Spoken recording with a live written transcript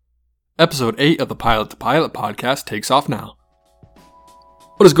Episode 8 of the Pilot to Pilot podcast takes off now.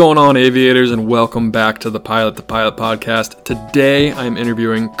 What is going on, aviators, and welcome back to the Pilot to Pilot podcast. Today, I am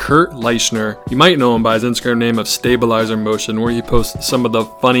interviewing Kurt Leischner. You might know him by his Instagram name of Stabilizer Motion, where he posts some of the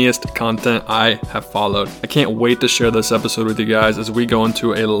funniest content I have followed. I can't wait to share this episode with you guys as we go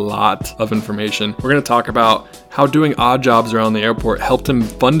into a lot of information. We're going to talk about how doing odd jobs around the airport helped him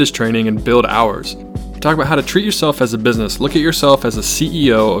fund his training and build hours. Talk about how to treat yourself as a business. Look at yourself as a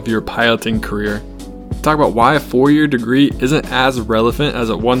CEO of your piloting career. Talk about why a 4-year degree isn't as relevant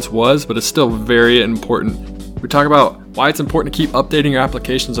as it once was, but it's still very important. We talk about why it's important to keep updating your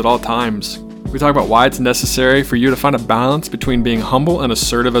applications at all times. We talk about why it's necessary for you to find a balance between being humble and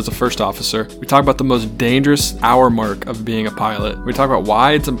assertive as a first officer. We talk about the most dangerous hour mark of being a pilot. We talk about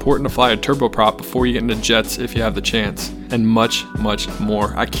why it's important to fly a turboprop before you get into jets if you have the chance, and much, much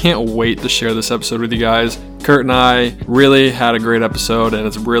more. I can't wait to share this episode with you guys. Kurt and I really had a great episode, and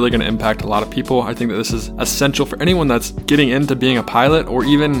it's really going to impact a lot of people. I think that this is essential for anyone that's getting into being a pilot, or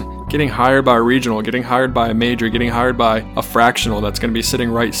even getting hired by a regional, getting hired by a major, getting hired by a fractional that's going to be sitting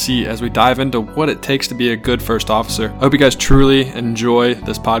right seat as we dive into what it takes to be a good first officer. I hope you guys truly enjoy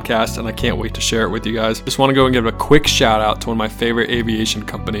this podcast, and I can't wait to share it with you guys. Just want to go and give a quick shout out to one of my favorite aviation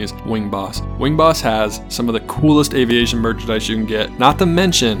companies, Wing Boss. Wing Boss has some of the coolest aviation merchandise you can get, not to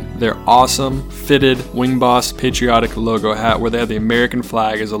mention their awesome fitted Wing Boss patriotic logo hat where they have the American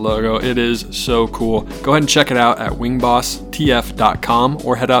flag as a logo. It is so cool. Go ahead and check it out at wingbosstf.com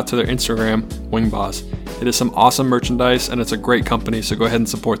or head out to their Instagram, Wingboss. It is some awesome merchandise and it's a great company, so go ahead and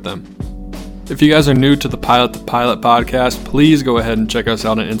support them. If you guys are new to the Pilot to Pilot podcast, please go ahead and check us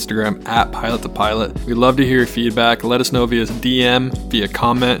out on Instagram at Pilot to Pilot. We'd love to hear your feedback. Let us know via DM, via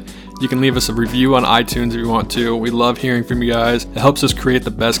comment. You can leave us a review on iTunes if you want to. We love hearing from you guys. It helps us create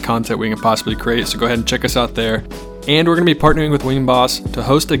the best content we can possibly create, so go ahead and check us out there. And we're going to be partnering with Wing Boss to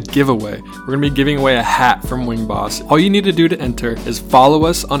host a giveaway. We're going to be giving away a hat from Wing Boss. All you need to do to enter is follow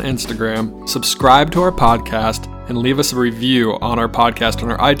us on Instagram, subscribe to our podcast, and leave us a review on our podcast on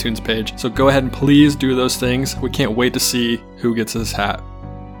our iTunes page. So go ahead and please do those things. We can't wait to see who gets this hat.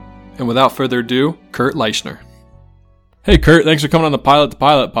 And without further ado, Kurt Leischner. Hey, Kurt, thanks for coming on the Pilot to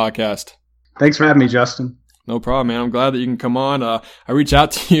Pilot podcast. Thanks for having me, Justin. No problem, man. I'm glad that you can come on. I reached out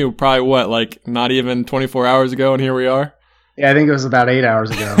to you probably, not even 24 hours ago, and here we are? Yeah, I think it was about 8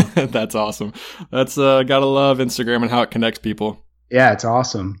 hours ago. That's awesome. That's gotta love Instagram and how it connects people. Yeah, it's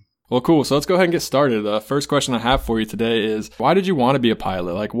awesome. Well, cool. So let's go ahead and get started. The first question I have for you today is, why did you want to be a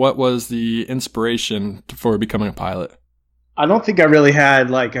pilot? What was the inspiration for becoming a pilot? I don't think I really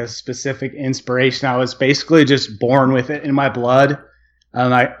had a specific inspiration. I was basically just born with it in my blood.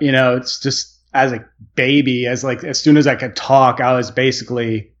 It's just as a baby, as soon as I could talk, I was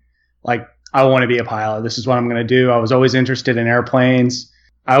basically I want to be a pilot. This is what I'm going to do. I was always interested in airplanes.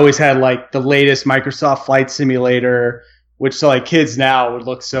 I always had the latest Microsoft Flight Simulator, which to kids now would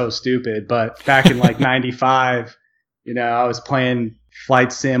look so stupid. But back in 95, I was playing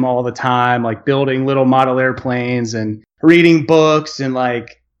flight sim all the time, building little model airplanes and reading books, and I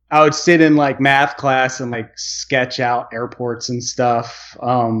would sit in math class and sketch out airports and stuff.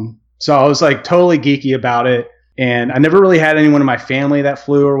 So I was totally geeky about it, and I never really had anyone in my family that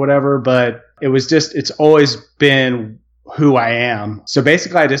flew or whatever, but it's always been who I am. So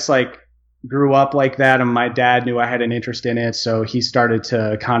basically I just grew up like that, and my dad knew I had an interest in it, so he started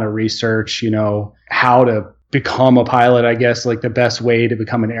to kind of research, how to become a pilot, I guess, the best way to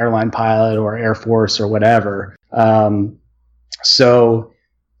become an airline pilot or Air Force or whatever. So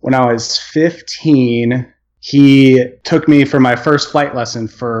when I was 15, he took me for my first flight lesson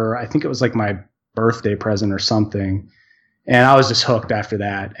for, I think it was my birthday present or something. And I was just hooked after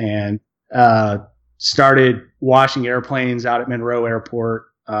that, and started washing airplanes out at Monroe Airport.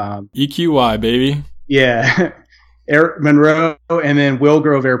 EQY, baby. Yeah. Monroe, and then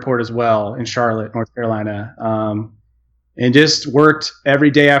Willgrove Airport as well in Charlotte, North Carolina. And just worked every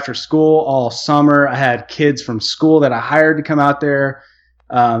day after school all summer. I had kids from school that I hired to come out there,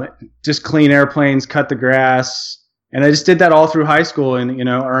 just clean airplanes, cut the grass. And I just did that all through high school, and,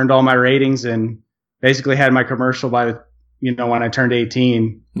 earned all my ratings, and basically had my commercial by, when I turned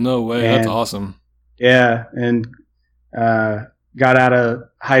 18. No way. That's awesome. Yeah. And got out of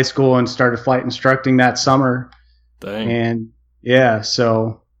high school and started flight instructing that summer. Dang. And yeah,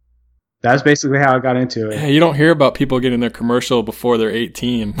 so that's basically how I got into it. Yeah, you don't hear about people getting their commercial before they're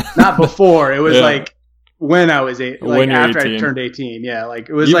 18. Not before. It was when I was after 18. I turned 18. Yeah,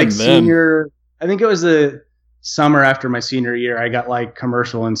 it was Even senior. I think it was the summer after my senior year. I got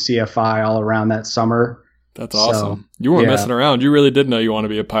commercial and CFI all around that summer. That's awesome. So, you weren't messing around. You really did know you want to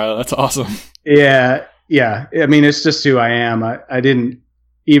be a pilot. That's awesome. Yeah. I mean, it's just who I am. I didn't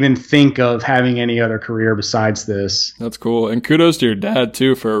even think of having any other career besides this. That's cool. And kudos to your dad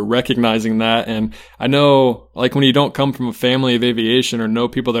too for recognizing that. And I know like when you don't come from a family of aviation or know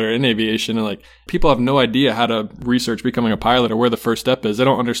people that are in aviation, and like people have no idea how to research becoming a pilot or where the first step is. They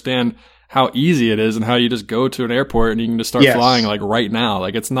don't understand how easy it is and how you just go to an airport and you can just start flying like right now.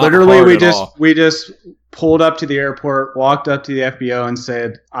 Like it's not literally hard at all. We just pulled up to the airport, walked up to the FBO and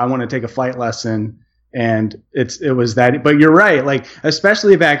said, I want to take a flight lesson. And it was that, but you're right. Like,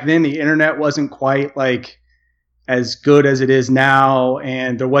 especially back then, the internet wasn't quite like as good as it is now.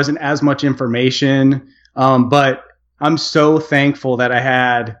 And there wasn't as much information. But I'm so thankful that I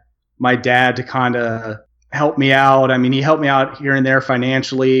had my dad to kind of help me out. I mean, he helped me out here and there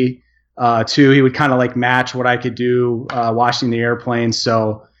financially, too. He would kind of like match what I could do, washing the airplanes.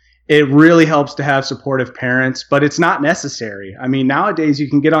 So it really helps to have supportive parents, but it's not necessary. I mean, nowadays you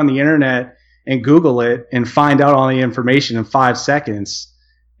can get on the internet and Google it and find out all the information in 5 seconds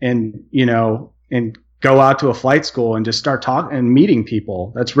and, and go out to a flight school and just start talking and meeting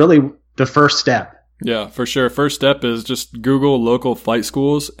people. That's really the first step. Yeah, for sure. First step is just Google local flight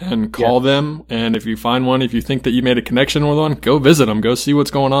schools and call them. And if you find one, if you think that you made a connection with one, go visit them, go see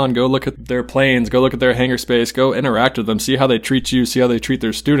what's going on, go look at their planes, go look at their hangar space, go interact with them, see how they treat you, see how they treat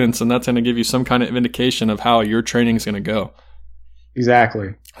their students. And that's going to give you some kind of indication of how your training is going to go.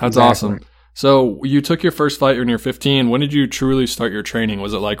 Exactly. That's awesome. So you took your first flight when you were 15. When did you truly start your training?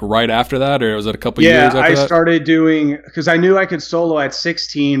 Was it like right after that, or was it a couple years after that? Yeah, I started doing, because I knew I could solo at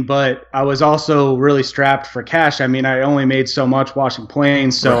 16, but I was also really strapped for cash. I mean, I only made so much washing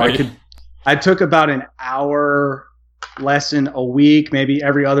planes, so right. I took about an hour lesson a week, maybe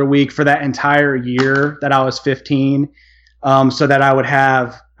every other week for that entire year that I was 15, so that I would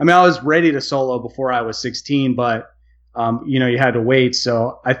have, I mean, I was ready to solo before I was 16, but, you had to wait.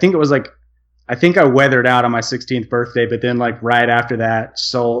 So I think I weathered out on my 16th birthday, but then like right after that,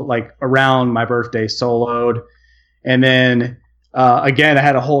 so like around my birthday, soloed. And then again, I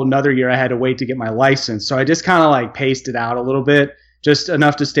had a whole another year I had to wait to get my license. So I just kind of like paced it out a little bit, just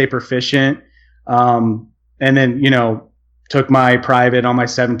enough to stay proficient. And then, took my private on my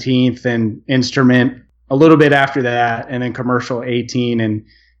 17th and instrument a little bit after that. And then commercial 18 and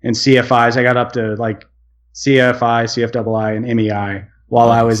CFIs. I got up to like CFI, CFII, and MEI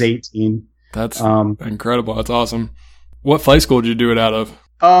while I was 18. That's incredible. That's awesome. What flight school did you do it out of?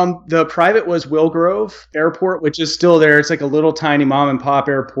 The private was Willgrove Airport, which is still there. It's like a little tiny mom and pop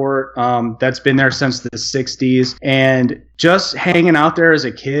airport that's been there since the 60s. And just hanging out there as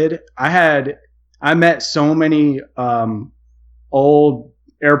a kid, I met so many old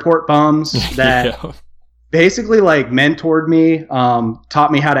airport bums that basically like mentored me,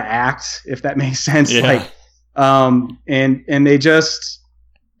 taught me how to act, if that makes sense. Yeah. Like, and they just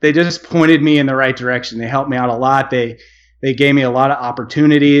pointed me in the right direction. They helped me out a lot. They gave me a lot of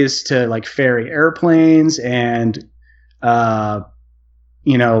opportunities to like ferry airplanes and, fly.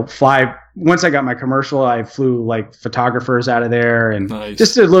 Once I got my commercial, I flew like photographers out of there and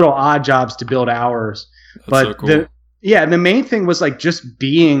just did little odd jobs to build hours. That's but so cool. The main thing was like just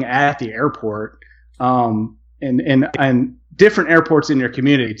being at the airport, and different airports in your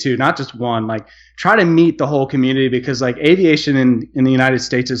community too, not just one. Like try to meet the whole community, because like aviation in the United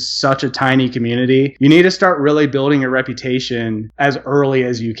States is such a tiny community. You need to start really building a reputation as early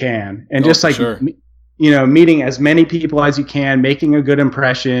as you can, and just like meeting as many people as you can, making a good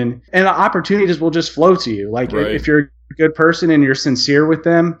impression, and the opportunities will just flow to you. Like if you're a good person and you're sincere with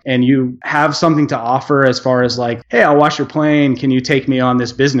them and you have something to offer as far as like, hey, I'll wash your plane. Can you take me on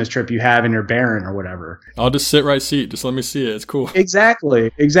this business trip you have in your Baron or whatever? I'll just sit right seat. Just let me see it. It's cool.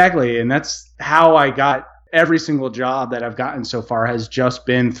 Exactly. And that's how I got every single job that I've gotten so far has just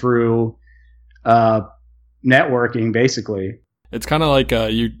been through networking, basically. It's kind of like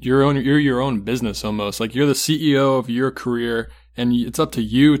you're your own business almost. Like you're the CEO of your career, and it's up to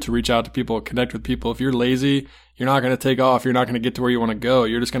you to reach out to people, connect with people. If you're lazy, you're not going to take off. You're not going to get to where you want to go.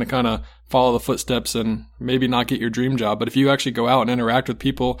 You're just going to kind of follow the footsteps and maybe not get your dream job. But if you actually go out and interact with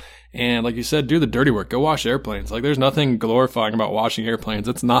people and, like you said, do the dirty work, go wash airplanes. Like there's nothing glorifying about washing airplanes.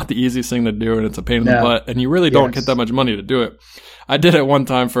 It's not the easiest thing to do, and it's a pain in the butt. And you really don't get that much money to do it. I did it one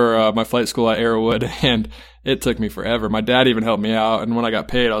time for my flight school at Arrowwood, and it took me forever. My dad even helped me out, and when I got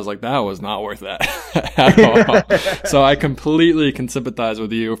paid, I was like, that was not worth that at all. So I completely can sympathize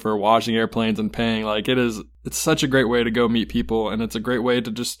with you for washing airplanes and paying. Like it's such a great way to go meet people, and it's a great way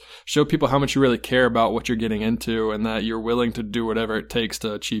to just show people how much you really care about what you're getting into and that you're willing to do whatever it takes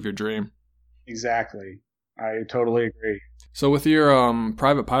to achieve your dream. Exactly. I totally agree. So with your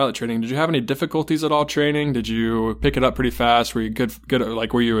private pilot training, did you have any difficulties at all training? Did you pick it up pretty fast? Were you good?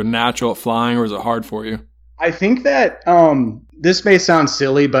 Like, were you a natural at flying, or was it hard for you? I think that this may sound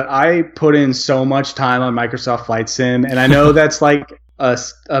silly, but I put in so much time on Microsoft Flight Sim, and I know that's like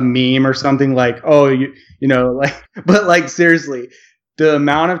a meme or something like, oh, you know, like, but like seriously, the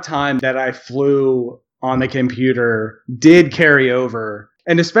amount of time that I flew on the computer did carry over.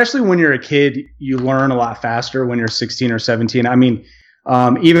 And especially when you're a kid, you learn a lot faster when you're 16 or 17. I mean,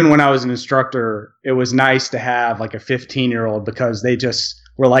 even when I was an instructor, it was nice to have like a 15-year-old because they just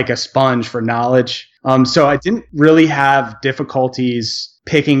were like a sponge for knowledge. So I didn't really have difficulties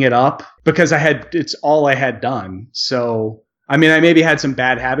picking it up because it's all I had done. So, I mean, I maybe had some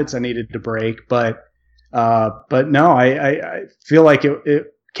bad habits I needed to break, but no, I feel like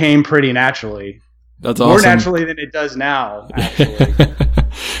it came pretty naturally. That's awesome. More naturally than it does now, actually.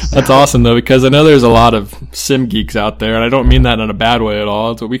 That's awesome, though, because I know there's a lot of sim geeks out there, and I don't mean that in a bad way at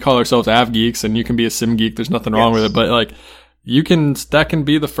all. It's what we call ourselves av geeks, and you can be a sim geek. There's nothing wrong with it, but like that can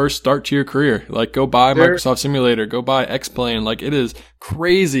be the first start to your career. Like, go buy Microsoft Simulator, go buy X-Plane. Like, it is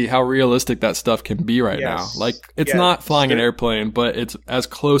crazy how realistic that stuff can be right now. Like, it's not flying an airplane, but it's as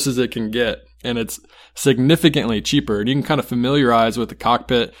close as it can get, and it's significantly cheaper. And you can kind of familiarize with the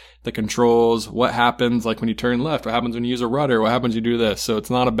cockpit, the controls, what happens like when you turn left, what happens when you use a rudder, what happens when you do this. So it's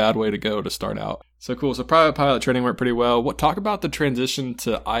not a bad way to go to start out. So cool. So private pilot training went pretty well. Talk about the transition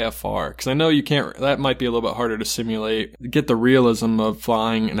to IFR, because I know you can't, that might be a little bit harder to simulate, get the realism of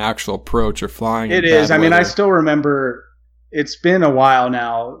flying an actual approach or flying. It is. I mean, I still remember, it's been a while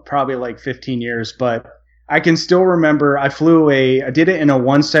now, probably like 15 years, but I can still remember I did it in a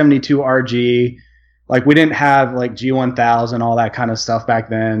 172 RG. Like, we didn't have like G1000, all that kind of stuff back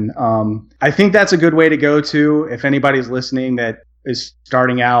then. I think that's a good way to go to if anybody's listening that is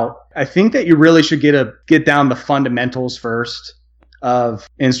starting out. I think that you really should get down the fundamentals first of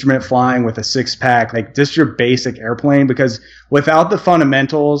instrument flying with a 6-pack, like just your basic airplane, because without the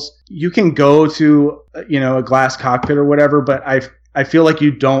fundamentals, you can go to, a glass cockpit or whatever, but I feel like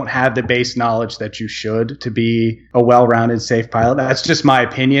you don't have the base knowledge that you should to be a well-rounded, safe pilot. That's just my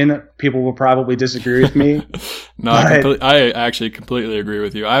opinion. People will probably disagree with me. No, I actually completely agree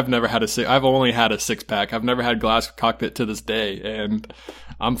with you. I've only had a 6-pack. I've never had glass cockpit to this day, and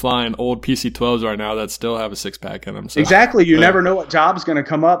I'm flying old PC-12s right now that still have a 6-pack in them. So, exactly. You never know what job's going to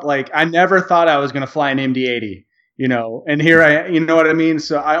come up. Like, I never thought I was going to fly an MD-80, and here you know what I mean?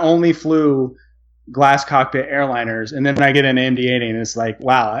 So I only flew glass cockpit airliners, and then I get an MD-80 and it's like,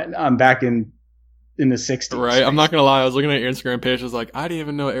 wow, I'm back in the 60s. Right. I'm not gonna lie, I was looking at your Instagram page, I was like, I didn't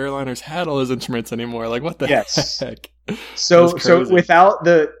even know airliners had all those instruments anymore. Like, what the heck? So without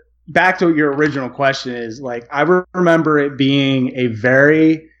back to your original question is, like, I remember it being a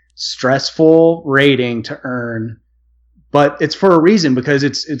very stressful rating to earn, but it's for a reason, because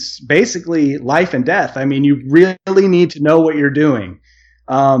it's basically life and death. I mean, you really need to know what you're doing.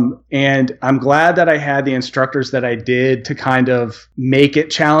 And I'm glad that I had the instructors that I did to kind of make it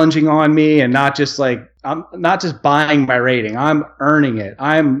challenging on me, and not just like, I'm not just buying my rating, I'm earning it.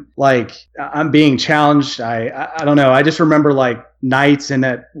 I'm being challenged. I don't know. I just remember like nights in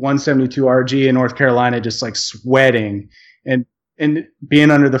that 172 RG in North Carolina, just like sweating and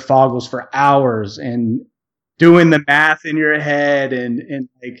being under the foggles for hours and doing the math in your head and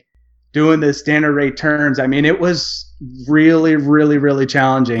like doing the standard rate turns. I mean, it was really, really, really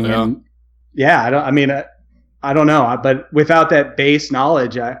challenging. Yeah. And yeah, I don't know, but without that base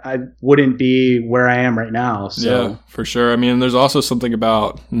knowledge, I wouldn't be where I am right now. So. Yeah, for sure. I mean, there's also something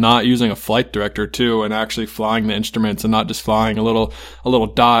about not using a flight director too, and actually flying the instruments and not just flying a little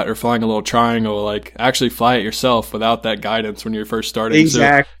dot or flying a little triangle. Like, actually fly it yourself without that guidance when you're first starting.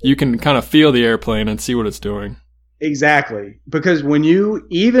 Exactly. So you can kind of feel the airplane and see what it's doing. Exactly. Because when you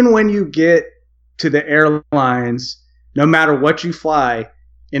get to the airlines, no matter what you fly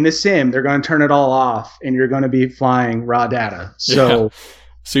in the sim, they're going to turn it all off and you're going to be flying raw data. So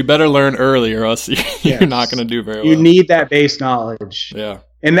you better learn early, or else you're not going to do very well. You need that base knowledge. Yeah.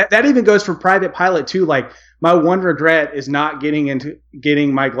 And that even goes for private pilot too. Like, my one regret is not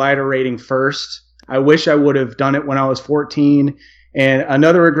getting my glider rating first. I wish I would have done it when I was 14. And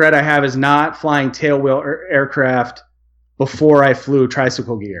another regret I have is not flying tailwheel aircraft before I flew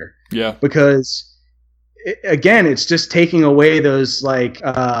tricycle gear. Yeah. Because again, it's just taking away those like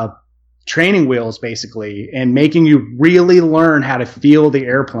training wheels basically, and making you really learn how to feel the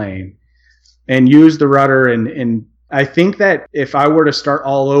airplane and use the rudder. And I think that if I were to start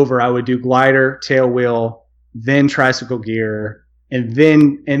all over, I would do glider, tailwheel, then tricycle gear, and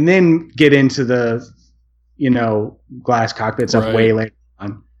then get into the glass cockpit stuff way later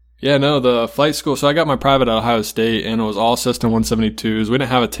on. Yeah, no, the flight school. So I got my private at Ohio State, and it was all Cessna 172s. We didn't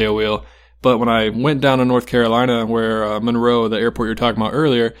have a tailwheel. But when I went down to North Carolina, where Monroe, the airport you were talking about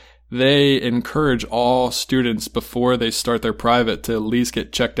earlier, they encourage all students before they start their private to at least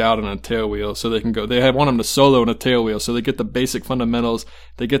get checked out on a tail wheel so they can go. They want them to solo in a tail wheel so they get the basic fundamentals.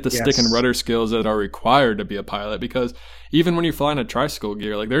 They get the stick and rudder skills that are required to be a pilot, because even when you fly in a tricycle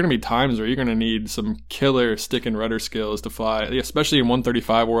gear, like there are going to be times where you're going to need some killer stick and rudder skills to fly, especially in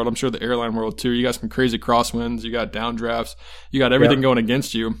 135 world. I'm sure the airline world too. You got some crazy crosswinds, you got downdrafts, you got everything going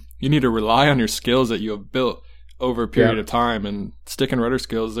against you. You need to rely on your skills that you have built over a period of time, and stick and rudder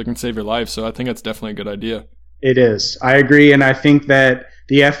skills that can save your life. So I think that's definitely a good idea. It is. I agree. And I think that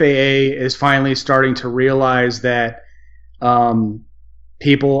the FAA is finally starting to realize that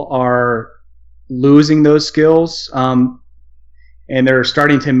people are losing those skills. And they're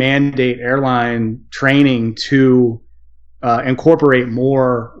starting to mandate airline training to incorporate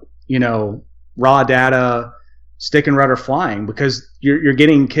more, raw data, stick and rudder flying, because you're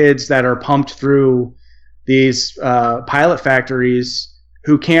getting kids that are pumped through these pilot factories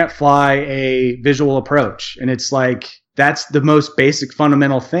who can't fly a visual approach. And it's like, that's the most basic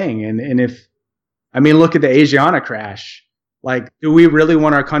fundamental thing. And look at the Asiana crash. Like, do we really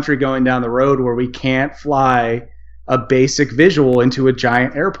want our country going down the road where we can't fly a basic visual into a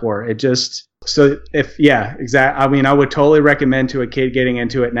giant airport? Exactly. I would totally recommend to a kid getting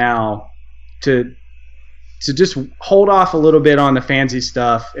into it now to just hold off a little bit on the fancy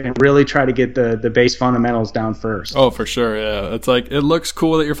stuff and really try to get the base fundamentals down first. Oh, for sure. Yeah. It's like, it looks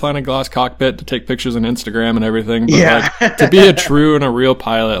cool that you're flying a glass cockpit to take pictures on Instagram and everything. But like, to be a true and a real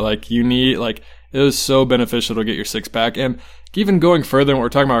pilot, like you need, like, it was so beneficial to get your six pack. And even going further than what we're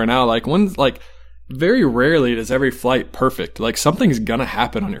talking about right now, very rarely is every flight perfect. Like, something's gonna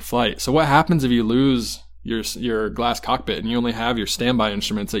happen on your flight. So what happens if you lose your glass cockpit and you only have your standby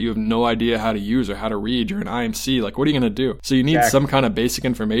instruments that you have no idea how to use or how to read? You're an IMC. Like, what are you going to do? So you need some kind of basic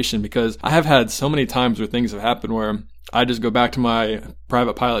information, because I have had so many times where things have happened where I just go back to my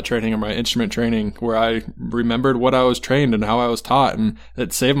private pilot training or my instrument training where I remembered what I was trained and how I was taught, and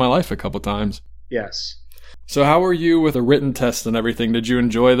it saved my life a couple times. Yes. So how were you with a written test and everything? Did you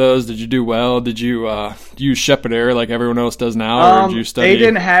enjoy those? Did you do well? Did you use Shepard Air like everyone else does now, or did you study? They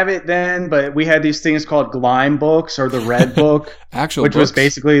didn't have it then, but we had these things called Gleim books, or the Red Book, which was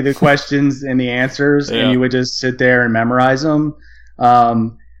basically the questions and the answers, and you would just sit there and memorize them.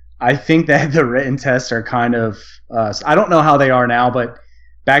 I think that the written tests are kind of I don't know how they are now, but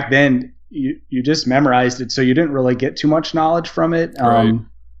back then you just memorized it, so you didn't really get too much knowledge from it. Right.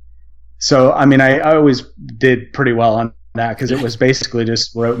 So, I always did pretty well on that, because it was basically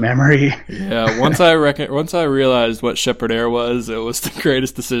just rote memory. Yeah, once I realized what Shepard Air was, it was the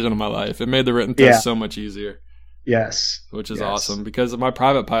greatest decision of my life. It made the written test so much easier. Yes. Which is awesome, because of my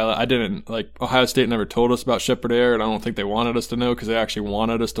private pilot, I didn't, Ohio State never told us about Shepard Air, and I don't think they wanted us to know, because they actually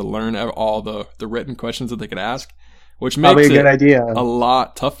wanted us to learn all the written questions that they could ask, which makes it a good idea. A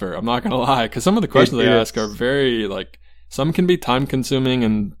lot tougher. I'm not going to lie, because some of the questions they ask are very, some can be time consuming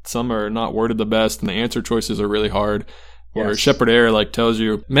and some are not worded the best, and the answer choices are really hard. Where Shepard Air tells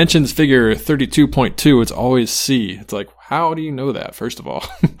you, mentions figure 32.2, it's always C. It's like, how do you know that, first of all?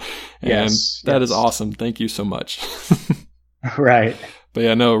 And that is awesome. Thank you so much. Right. But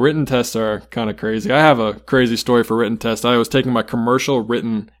yeah, no, written tests are kind of crazy. I have a crazy story for written tests. I was taking my commercial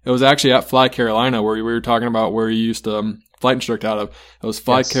written. It was actually at Fly Carolina, where we were talking about where you used to flight instruct out of. It was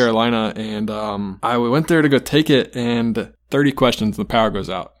Fly Carolina, and we went there to go take it, and 30 questions, and the power goes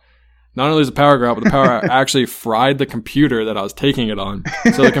out. Not only does the power go out, but the power actually fried the computer that I was taking it on.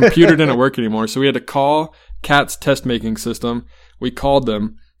 So the computer didn't work anymore. So we had to call CAT's test making system. We called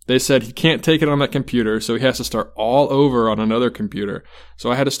them. They said he can't take it on that computer, so he has to start all over on another computer. So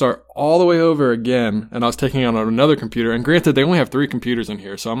I had to start all the way over again, and I was taking it on another computer. And granted, they only have 3 computers in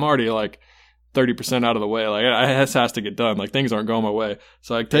here, so I'm already 30% out of the way. This has to get done. Things aren't going my way.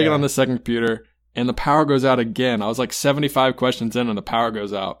 So I take it on the second computer, and the power goes out again. I was 75 questions in, and the power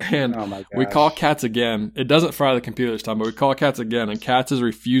goes out. And we call CATS again. It doesn't fry the computer this time, but we call CATS again, and CATS is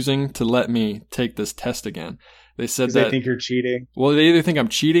refusing to let me take this test again. They said that they think you're cheating. Well, they either think I'm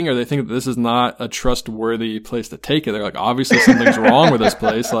cheating, or they think that this is not a trustworthy place to take it. They're like, obviously something's wrong with this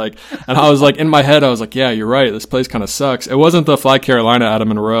place. And I was in my head, I was like, yeah, you're right. This place kind of sucks. It wasn't the Fly Carolina out of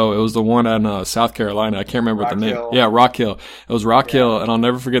Monroe. It was the one in South Carolina. I can't remember what the name. Yeah, Rock Hill. It was Rock Hill, and I'll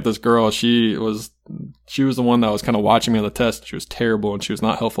never forget this girl. She was she was the one that was kind of watching me on the test. She was terrible and she was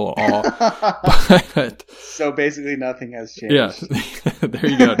not helpful at all. But, so basically nothing has changed. Yeah, there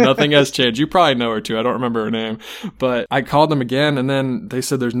you go. Nothing has changed. You probably know her too. I don't remember her name, but I called them again and then they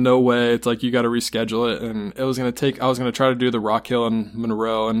said there's no way. It's like you got to reschedule it. And it was going to take, I was going to try to do the Rock Hill and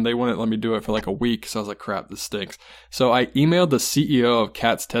Monroe and they wouldn't let me do it for like a week. So I was like, crap, this stinks. So I emailed the CEO of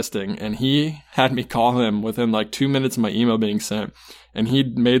CATS Testing and he had me call him within like 2 minutes of my email being sent. And he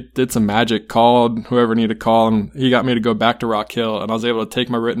did some magic, called whoever needed to call, and he got me to go back to Rock Hill, and I was able to take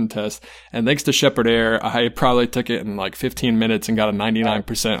my written test. And thanks to Shepherd Air, I probably took it in like 15 minutes and got a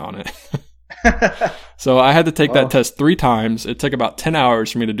 99% on it. So I had to take that test 3 times. It took about 10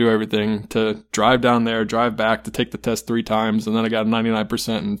 hours for me to do everything, to drive down there, drive back, to take the test 3 times, and then I got a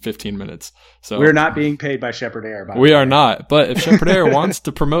 99% in 15 minutes. So we're not being paid by Shepherd Air. We are not. But if Shepherd Air wants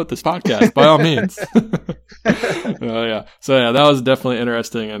to promote this podcast, by all means. Yeah. So yeah, that was definitely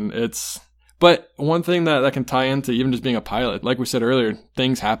interesting, and but one thing that can tie into even just being a pilot, like we said earlier,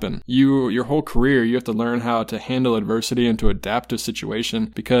 things happen. Your whole career, you have to learn how to handle adversity and to adapt to a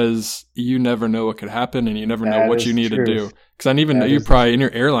situation because you never know what could happen and you never know what you need to do. Because I even know you probably in your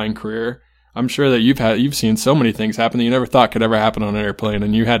airline career, I'm sure that you've seen so many things happen that you never thought could ever happen on an airplane,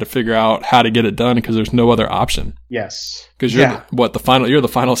 and you had to figure out how to get it done because there's no other option. Yes. Because you're the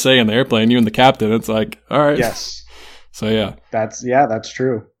final say in the airplane, you and the captain. It's like, all right. Yes. So yeah. That's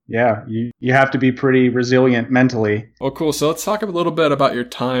true. Yeah, you have to be pretty resilient mentally. Well, cool. So let's talk a little bit about your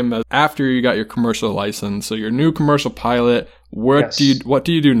time after you got your commercial license. So you're a new commercial pilot. What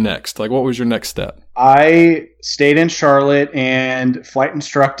do you do next? Like, what was your next step? I stayed in Charlotte and flight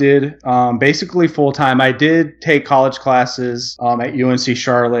instructed, basically full time. I did take college classes at UNC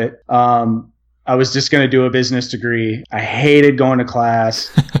Charlotte. I was just going to do a business degree. I hated going to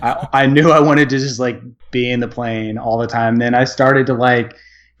class. I knew I wanted to just like be in the plane all the time. Then I started to like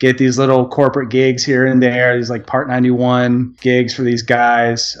get these little corporate gigs here and there, these like Part 91 gigs for these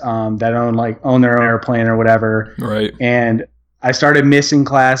guys that own their own airplane or whatever. Right. And I started missing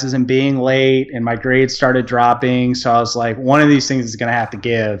classes and being late, and my grades started dropping. So I was like, one of these things is going to have to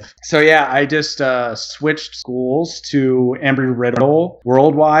give. So yeah, I just switched schools to Embry-Riddle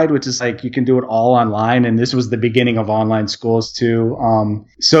Worldwide, which is like you can do it all online. And this was the beginning of online schools too.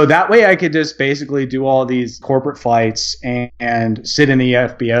 So that way I could just basically do all these corporate flights and sit in the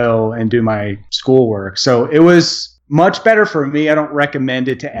FBO and do my schoolwork. So it was much better for me. I don't recommend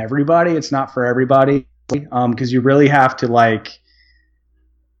it to everybody. It's not for everybody. Because you really have to like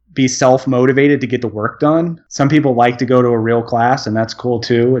be self-motivated to get the work done. Some people like to go to a real class, and that's cool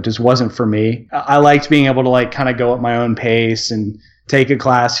too. It just wasn't for me. I liked being able to like kind of go at my own pace and take a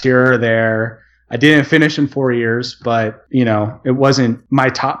class here or there. I didn't finish in 4 years, but it wasn't my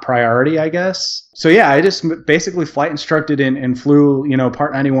top priority, I guess. So yeah, I just basically flight instructed and flew,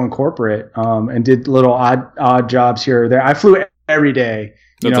 Part 91 corporate, and did little odd jobs here or there. I flew every day.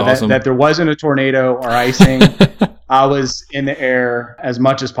 That's awesome. that there wasn't a tornado or icing. I was in the air as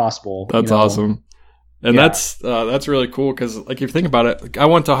much as possible. That's awesome. And that's really cool because, like, if you think about it, I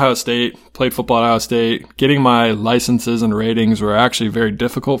went to Ohio State, played football at Ohio State. Getting my licenses and ratings were actually very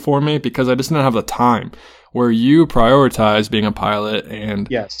difficult for me because I just didn't have the time. Where you prioritize being a pilot, and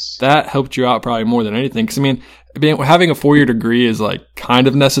that helped you out probably more than anything. Because having a 4-year degree is like kind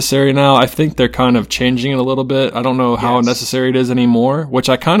of necessary now. I think they're kind of changing it a little bit. I don't know how necessary it is anymore, which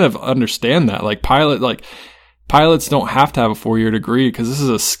I kind of understand that. Pilots don't have to have a 4-year degree because this is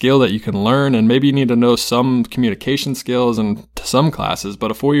a skill that you can learn, and maybe you need to know some communication skills and some classes,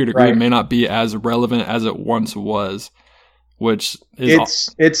 but a 4-year degree may not be as relevant as it once was, which is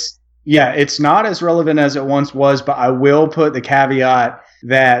it's not as relevant as it once was, but I will put the caveat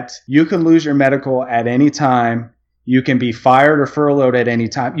that you can lose your medical at any time. You can be fired or furloughed at any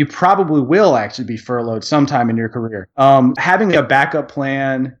time. You probably will actually be furloughed sometime in your career. Having a backup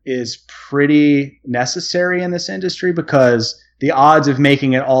plan is pretty necessary in this industry because the odds of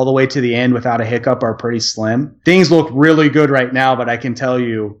making it all the way to the end without a hiccup are pretty slim. Things look really good right now, but I can tell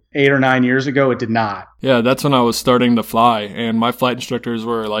you 8 or 9 years ago, it did not. Yeah, that's when I was starting to fly, and my flight instructors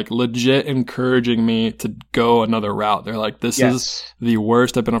were like legit encouraging me to go another route. They're like, this is the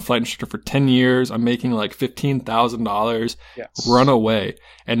worst. I've been a flight instructor for 10 years. I'm making like $15,000. Run away.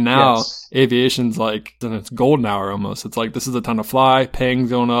 And now aviation's like in its golden hour almost. It's like, this is the time to fly.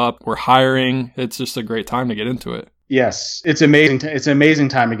 Paying's going up. We're hiring. It's just a great time to get into it. Yes, it's amazing. It's an amazing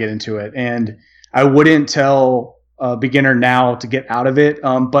time to get into it. And I wouldn't tell a beginner now to get out of it.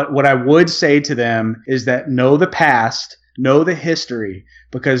 But what I would say to them is that know the past, know the history,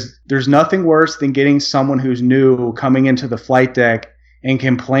 because there's nothing worse than getting someone who's new coming into the flight deck and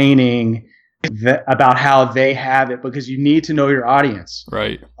complaining about how they have it, because you need to know your audience.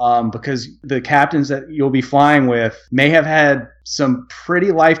 Right. Because the captains that you'll be flying with may have had some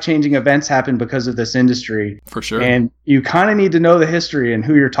pretty life-changing events happen because of this industry. For sure. And you kind of need to know the history and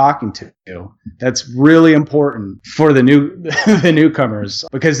who you're talking to. That's really important for the newcomers,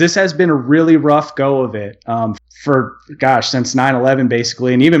 because this has been a really rough go of it. Since 9/11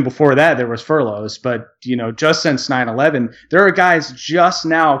 basically, and even before that there was furloughs, but just since 9/11 there are guys just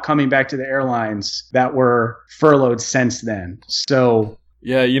now coming back to the airlines that were furloughed since then. So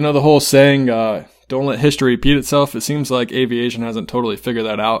yeah, the whole saying, don't let history repeat itself. It seems like aviation hasn't totally figured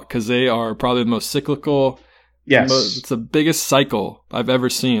that out, because they are probably the most cyclical. Yes. It's the biggest cycle I've ever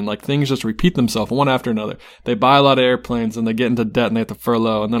seen. Like, things just repeat themselves one after another. They buy a lot of airplanes and they get into debt and they have to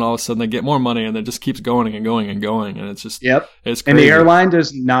furlough, and then all of a sudden they get more money and it just keeps going and going and going. And it's just, yep. It's crazy. And the airline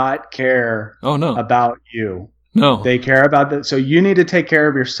does not care about you. No. They care about that. So you need to take care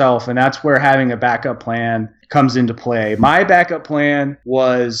of yourself. And that's where having a backup plan comes into play. My backup plan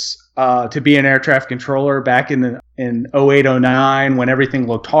was to be an air traffic controller back in 08, 09, when everything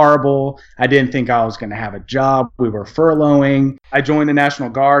looked horrible. I didn't think I was going to have a job. We were furloughing. I joined the National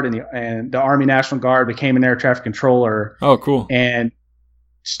Guard and the Army National Guard, became an air traffic controller. Oh, cool. And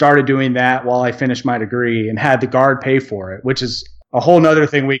started doing that while I finished my degree, and had the Guard pay for it, which is a whole nother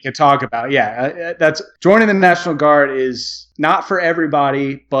thing we could talk about. Yeah, that's joining the National Guard is not for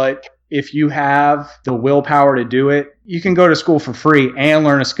everybody, but if you have the willpower to do it, you can go to school for free and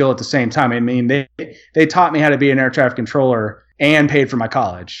learn a skill at the same time. I mean, they taught me how to be an air traffic controller and paid for my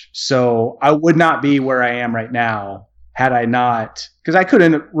college. So I would not be where I am right now had I not, because I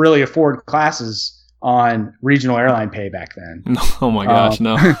couldn't really afford classes on regional airline pay back then. Oh my gosh,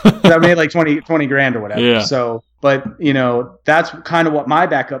 no. I made like 20 grand or whatever. Yeah. So, but that's kind of what my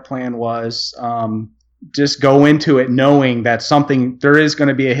backup plan was. Just go into it knowing that there is going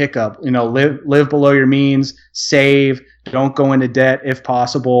to be a hiccup. Live below your means, save, don't go into debt if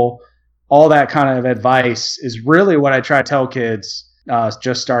possible. All that kind of advice is really what I try to tell kids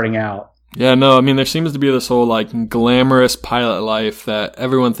just starting out. Yeah, no, I mean, there seems to be this whole glamorous pilot life that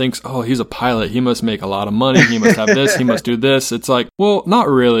everyone thinks, oh, he's a pilot, he must make a lot of money, he must have this, he must do this. It's like, well, not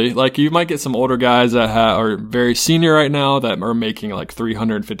really. Like, you might get some older guys that are very senior right now that are making like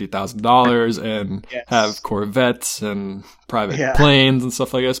 $350,000 and yes. have Corvettes and private planes and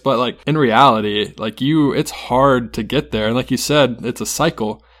stuff like this. But in reality, it's hard to get there. And like you said, it's a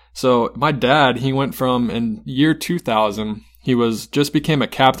cycle. So my dad, he went from in year 2000, he became a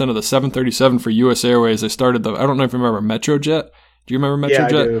captain of the 737 for U.S. Airways. They started I don't know if you remember Metrojet. Do you remember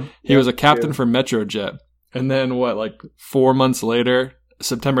Metrojet? Yeah, I do. He was a captain for Metrojet. And then 4 months later,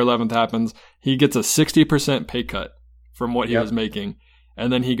 September 11th happens, he gets a 60% pay cut from what he was making.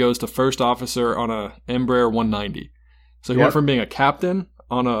 And then he goes to first officer on a Embraer 190. So he went from being a captain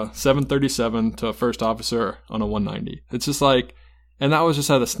on a 737 to a first officer on a 190. It's just and that was just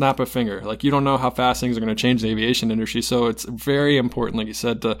at a snap of a finger. You don't know how fast things are going to change the aviation industry. So it's very important, like you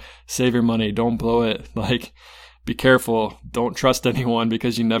said, to save your money. Don't blow it. Be careful. Don't trust anyone,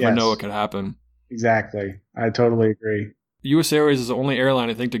 because you never know what could happen. Exactly. I totally agree. U.S. Airways is the only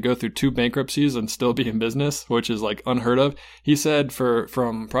airline, I think, to go through 2 bankruptcies and still be in business, which is unheard of. He said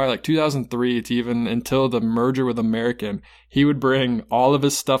from probably 2003 to even until the merger with American, he would bring all of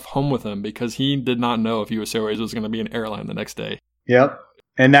his stuff home with him because he did not know if U.S. Airways was going to be an airline the next day. Yep.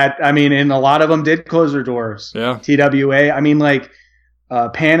 And and a lot of them did close their doors. Yeah. TWA.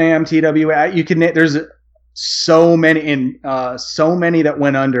 Pan Am, TWA. There's so many that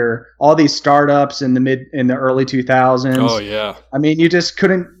went under, all these startups in the early 2000s. Oh yeah.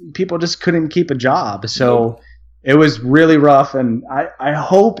 People just couldn't keep a job. So it was really rough. And I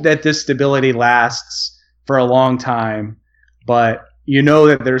hope that this stability lasts for a long time, but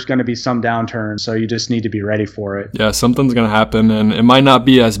that there's going to be some downturn, so you just need to be ready for it. Yeah, something's going to happen, and it might not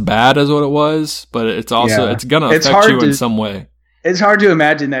be as bad as what it was, but it's also it's going to affect you in some way. It's hard to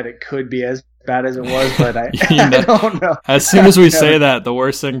imagine that it could be as bad as it was, but I don't know. As soon as we say that, the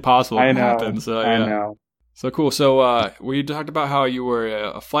worst thing possible can happen. So I know. So cool. So we talked about how you were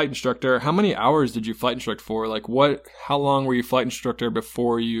a flight instructor. How many hours did you flight instruct for? How long were you flight instructor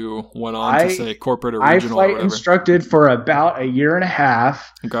before you went on to say corporate or regional? I flight instructed for about a year and a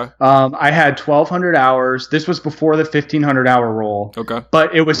half. Okay. I had 1,200 hours. This was before the 1,500 hour rule. Okay.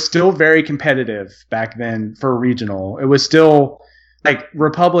 But it was still very competitive back then for regional. It was still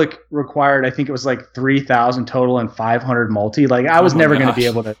Republic required, I think it was 3,000 total and 500 multi. I was never going to be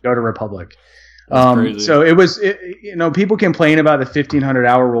able to go to Republic. So it was, people complain about the 1,500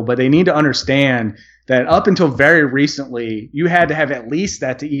 hour rule, but they need to understand that up until very recently, you had to have at least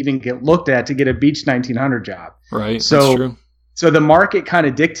that to even get looked at to get a Beech 1900 job. Right. So, that's true. So the market kind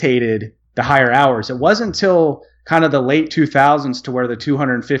of dictated the higher hours. It wasn't until kind of the late 2000s to where the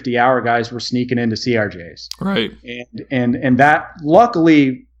 250-hour guys were sneaking into CRJs. Right. And that,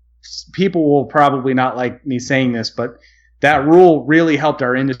 luckily, people will probably not like me saying this, but that rule really helped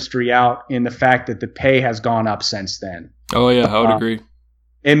our industry out in the fact that the pay has gone up since then. Oh yeah, I would agree.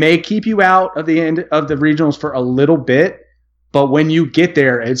 It may keep you out of the end of the regionals for a little bit, but when you get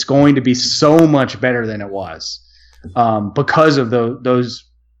there, it's going to be so much better than it was because of those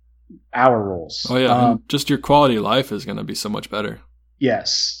hour rules. Oh yeah, and just your quality of life is going to be so much better.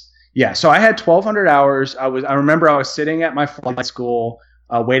 Yes. Yeah. So I had 1,200 hours. I remember I was sitting at my flight school,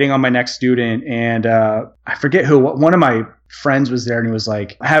 waiting on my next student, and I forget who. One of my friends was there, and he was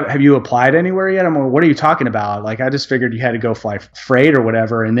like, "Have you applied anywhere yet?" I'm like, "What are you talking about? Like, I just figured you had to go fly freight or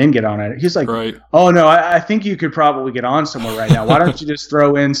whatever, and then get on it." He's like, right. "Oh no, I think you could probably get on somewhere right now. Why don't you just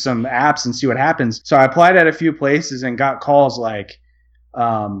throw in some apps and see what happens?" So I applied at a few places and got calls like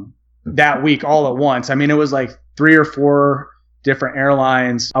that week all at once. I mean, it was like 3 or 4 different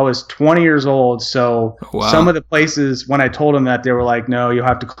airlines. I was 20 years old, so some of the places, when I told them that, they were like, "No, you'll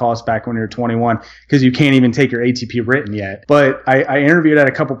have to call us back when you're 21 because you can't even take your ATP written yet." But I interviewed at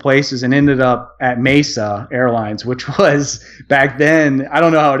a couple places and ended up at Mesa Airlines, which was back then, I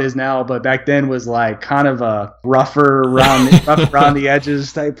don't know how it is now, but back then was like kind of a rough around the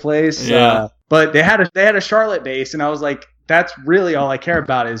edges type place. Yeah. But they had a Charlotte base, and I was like, that's really all I care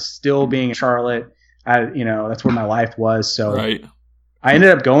about is still being in Charlotte. That's where my life was. So right. I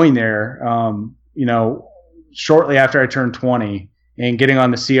ended up going there, shortly after I turned 20 and getting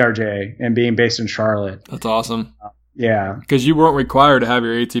on the CRJ and being based in Charlotte. That's awesome. Yeah. Because you weren't required to have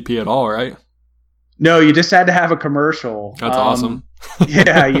your ATP at all, right? No, you just had to have a commercial. That's awesome.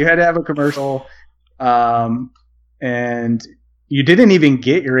 Yeah, you had to have a commercial. And you didn't even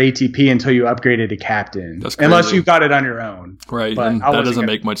get your ATP until you upgraded to captain. That's crazy. Unless you got it on your own. Right. And that doesn't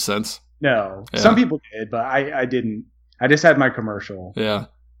make much sense. No, yeah. Some people did, but I didn't. I just had my commercial. Yeah.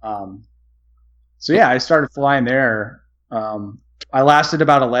 So yeah, I started flying there. I lasted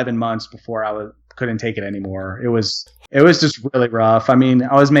about 11 months before couldn't take it anymore. It was just really rough. I mean,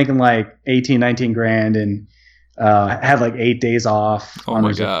 I was making like 18, 19 grand and had like 8 days off. Oh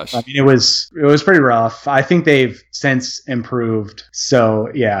my gosh. I mean, it was pretty rough. I think they've since improved. So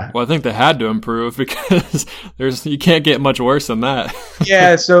yeah. Well, I think they had to improve because you can't get much worse than that.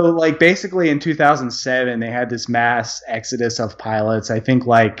 Yeah. So like basically in 2007, they had this mass exodus of pilots. I think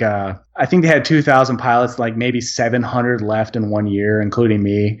they had 2,000 pilots, like maybe 700 left in 1 year, including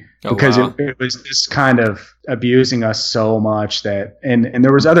me. Because it was just kind of abusing us so much that, and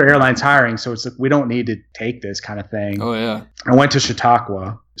there was other airlines hiring, so it's like, we don't need to take this kind of thing. Oh yeah. I went to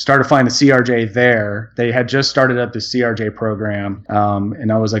Chautauqua, started flying the CRJ there. They had just started up the CRJ program,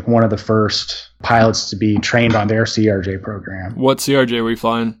 and I was like one of the first pilots to be trained on their CRJ program. What CRJ were you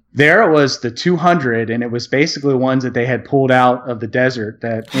flying? There it was the 200, and it was basically ones that they had pulled out of the desert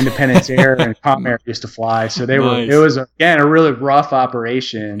that Independence Air and Comair used to fly. So it was, again, a really rough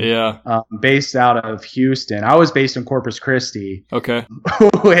operation. Yeah. Based out of Houston. I was based in Corpus Christi. Okay.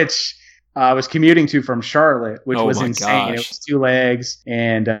 Which I was commuting to from Charlotte, which was insane. Gosh. It was 2 legs.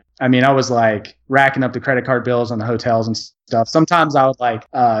 And I mean, I was like racking up the credit card bills on the hotels and stuff. Sometimes I would like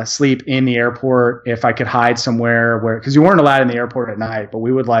sleep in the airport if I could hide somewhere because you weren't allowed in the airport at night, but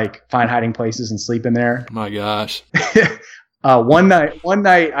we would like find hiding places and sleep in there. My gosh. One night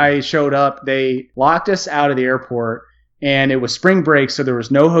I showed up, they locked us out of the airport. And it was spring break, so there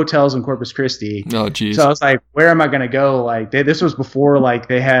was no hotels in Corpus Christi. Oh, geez. So I was like, where am I going to go? Like, this was before, like,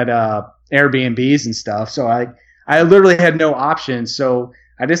 they had Airbnbs and stuff. So I literally had no options. So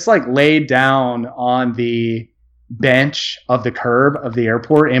I just, like, laid down on the bench of the curb of the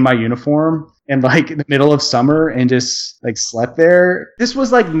airport in my uniform and, like, in the middle of summer and just, like, slept there. This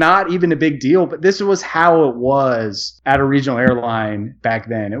was, like, not even a big deal, but this was how it was at a regional airline back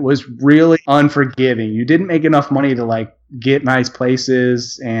then. It was really unforgiving. You didn't make enough money to, like, get nice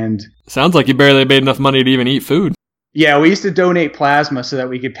places, and sounds like you barely made enough money to even eat food. Yeah, we used to donate plasma so that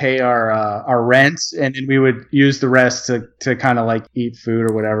we could pay our rent, and then we would use the rest to kind of like eat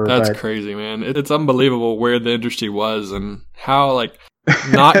food or whatever. That's crazy, man. It's unbelievable where the industry was and how like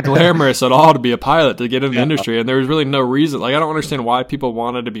not glamorous at all to be a pilot to get in the industry, and there was really no reason. Like, I don't understand why people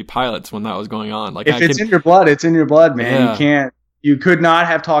wanted to be pilots when that was going on. Like, if it's in your blood, it's in your blood, man. Yeah. You could not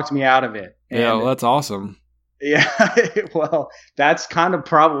have talked me out of it. And yeah, well, that's awesome. Yeah, well, that's kind of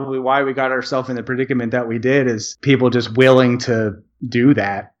probably why we got ourselves in the predicament that we did, is people just willing to do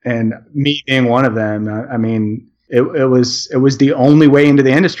that, and me being one of them. I mean, it was the only way into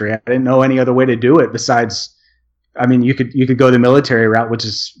the industry. I didn't know any other way to do it besides I mean, you could go the military route, which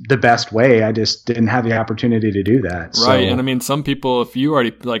is the best way. I just didn't have the opportunity to do that. Right. And I mean, some people, if you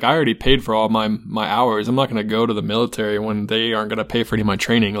already, like, I already paid for all my hours, I'm not going to go to the military when they aren't going to pay for any of my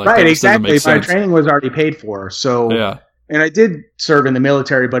training. Like, right. Exactly. My training was already paid for. So, yeah. And I did serve in the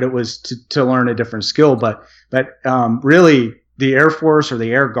military, but it was to learn a different skill. But really, the Air Force or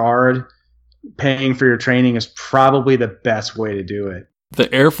the Air Guard paying for your training is probably the best way to do it.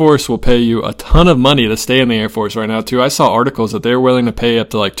 The Air Force will pay you a ton of money to stay in the Air Force right now, too. I saw articles that they're willing to pay up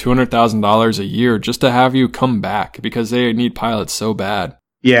to like $200,000 a year just to have you come back because they need pilots so bad.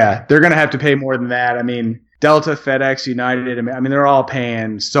 Yeah, they're going to have to pay more than that. I mean, Delta, FedEx, United, I mean, they're all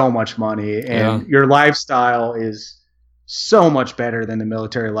paying so much money, and your lifestyle is so much better than the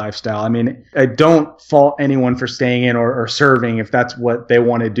military lifestyle. I mean, I don't fault anyone for staying in or serving if that's what they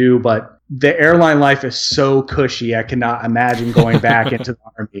want to do, but the airline life is so cushy. I cannot imagine going back into the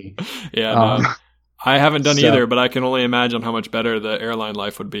Army. Yeah, no, I haven't done either, but I can only imagine how much better the airline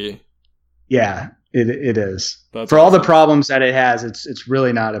life would be. Yeah, it is. That's for awesome. All the problems that it has, it's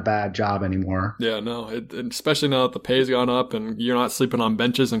really not a bad job anymore. Yeah, no, especially now that the pay's gone up and you're not sleeping on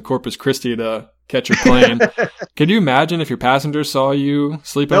benches in Corpus Christi to catch your plane. Could you imagine if your passengers saw you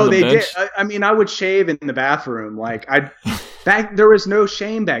sleeping on the bench? No, they did. I mean, I would shave in the bathroom. Like there was no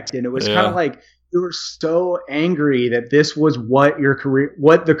shame back then. It was kind of like you were so angry that this was what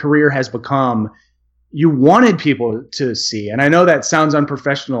the career has become. You wanted people to see. And I know that sounds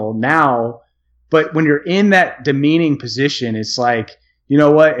unprofessional now, but when you're in that demeaning position, it's like, you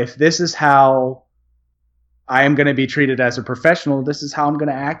know what? If this is how I am going to be treated as a professional, this is how I'm going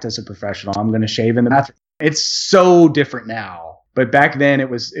to act as a professional. I'm going to shave in the bathroom. It's so different now. But back then it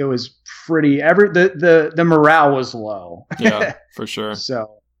was pretty the morale was low. Yeah, for sure.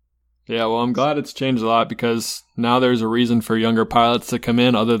 So yeah, well, I'm glad it's changed a lot because now there's a reason for younger pilots to come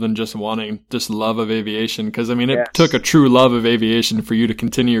in other than just wanting love of aviation. Because, I mean, it took a true love of aviation for you to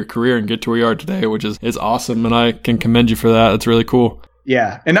continue your career and get to where you are today, which is awesome. And I can commend you for that. It's really cool.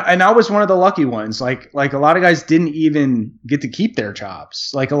 Yeah. And I was one of the lucky ones. Like a lot of guys didn't even get to keep their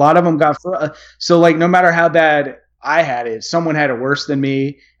jobs. Like a lot of them got so like no matter how bad I had it, someone had it worse than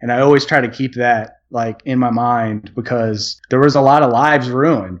me. And I always try to keep that like in my mind because there was a lot of lives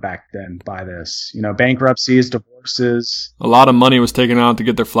ruined back then by this, bankruptcies, divorces. A lot of money was taken out to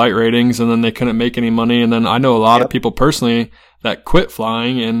get their flight ratings and then they couldn't make any money. And then I know a lot of people personally that quit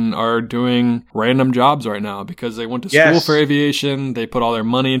flying and are doing random jobs right now because they went to school for aviation. They put all their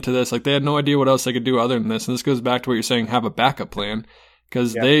money into this. Like they had no idea what else they could do other than this. And this goes back to what you're saying, have a backup plan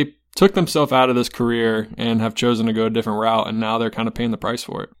because they took themselves out of this career and have chosen to go a different route, and now they're kind of paying the price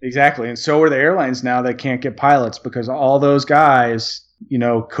for it. Exactly. And so are the airlines now that can't get pilots because all those guys,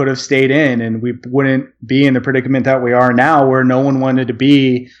 could have stayed in and we wouldn't be in the predicament that we are now where no one wanted to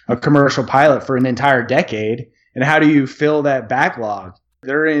be a commercial pilot for an entire decade. And how do you fill that backlog?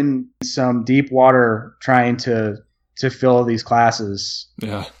 They're in some deep water trying to fill these classes.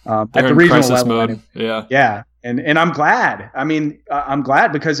 Yeah. At the regional level. Mode. Yeah. Yeah. And I'm glad. I mean, I'm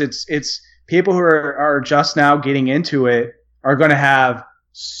glad because it's people who are just now getting into it are going to have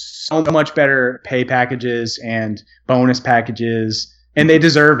so much better pay packages and bonus packages, and they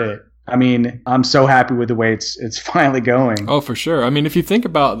deserve it. I mean, I'm so happy with the way it's finally going. Oh, for sure. I mean, if you think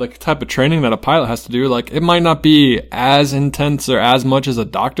about the type of training that a pilot has to do, like it might not be as intense or as much as a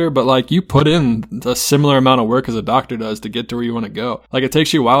doctor, but like you put in a similar amount of work as a doctor does to get to where you want to go. Like it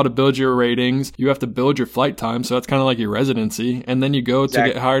takes you a while to build your ratings. You have to build your flight time. So that's kind of like your residency. And then you go to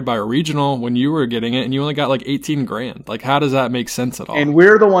get hired by a regional when you were getting it and you only got like 18 grand. Like how does that make sense at all? And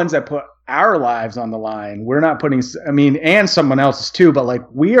we're the ones that put our lives on the line. We're not putting, and someone else's too, but like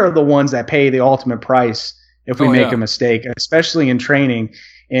we are the ones that pay the ultimate price if we make a mistake, especially in training.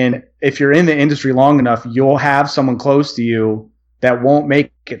 And if you're in the industry long enough, you'll have someone close to you that won't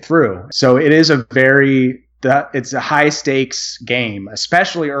make it through. So it is it's a high stakes game,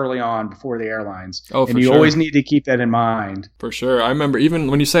 especially early on before the airlines. Oh, for and you always need to keep that in mind. For sure. I remember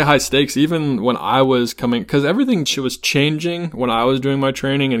even when you say high stakes, even when I was coming, because everything was changing when I was doing my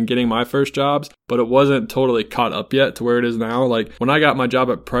training and getting my first jobs, but it wasn't totally caught up yet to where it is now. Like when I got my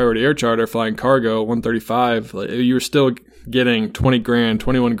job at Priority Air Charter flying cargo 135, like, you were still getting 20 grand,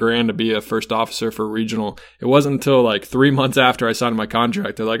 21 grand to be a first officer for regional. It wasn't until like 3 months after I signed my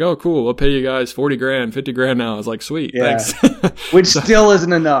contract. They're like, oh, cool. We'll pay you guys 40 grand, 50 grand now. I was like, sweet. Thanks. Which still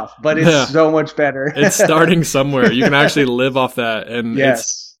isn't enough, but it's so much better. It's starting somewhere. You can actually live off that. And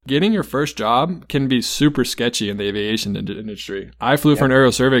getting your first job can be super sketchy in the aviation industry. I flew for an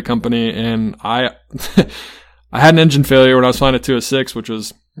aerial survey company and I had an engine failure when I was flying a 206, which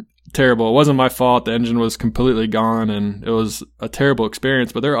was terrible. It wasn't my fault. The engine was completely gone and it was a terrible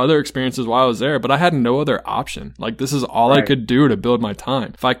experience. But there are other experiences while I was there, but I had no other option. Like, this is all I could do to build my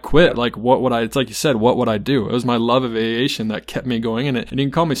time. If I quit, like, it's like you said, what would I do? It was my love of aviation that kept me going in it. And you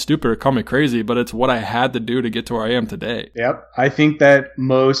can call me stupid or call me crazy, but it's what I had to do to get to where I am today. Yep. I think that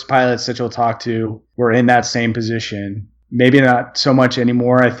most pilots that you'll talk to were in that same position. Maybe not so much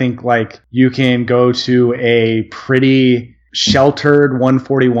anymore. I think like you can go to a pretty sheltered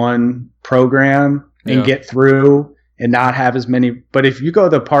 141 program and get through and not have as many. But if you go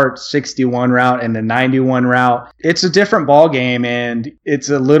the Part 61 route and the 91 route, it's a different ball game, and it's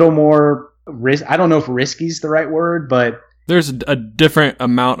a little more risk. I don't know if risky is the right word, but there's a different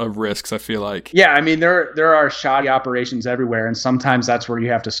amount of risks, I feel like. Yeah, I mean, there are shoddy operations everywhere, and sometimes that's where you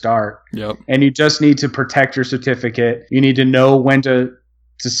have to start. Yep. And you just need to protect your certificate. You need to know when to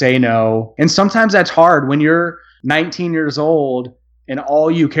say no. And sometimes that's hard when you're 19 years old and all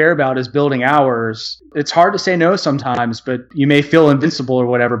you care about is building hours. It's hard to say no sometimes, but you may feel invincible or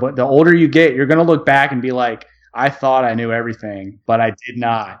whatever. But the older you get, you're going to look back and be like, I thought I knew everything, but I did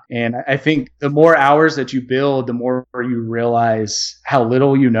not. And I think the more hours that you build, the more you realize how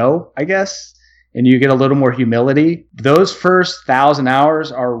little you know, I guess. And you get a little more humility. Those first 1,000 hours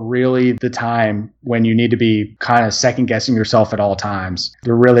are really the time when you need to be kind of second guessing yourself at all times.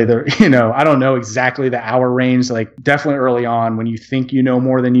 They're really I don't know exactly the hour range, like definitely early on when you think you know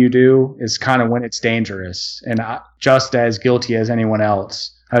more than you do is kind of when it's dangerous. And just as guilty as anyone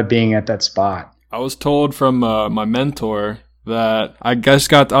else of being at that spot. I was told from my mentor that he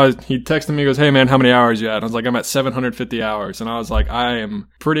texted me, he goes, hey man, how many hours you at? And I was like, I'm at 750 hours. And I was like, I am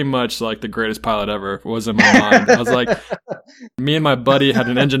pretty much like the greatest pilot ever, was in my mind. I was like, me and my buddy had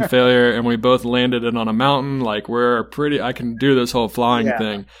an engine failure and we both landed it on a mountain. Like, I can do this whole flying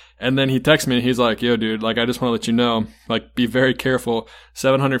thing. And then he texts me and he's like, yo, dude, like, I just want to let you know, like, be very careful.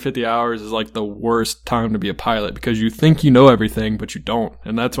 750 hours is like the worst time to be a pilot because you think you know everything, but you don't.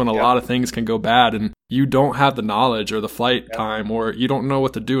 And that's when a lot of things can go bad and you don't have the knowledge or the flight time or you don't know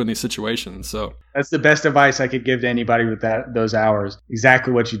what to do in these situations. So that's the best advice I could give to anybody with those hours.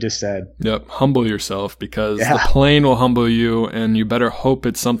 Exactly what you just said. Yep. Humble yourself because the plane will humble you and you better hope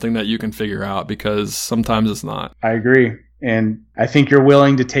it's something that you can figure out because sometimes it's not. I agree. And I think you're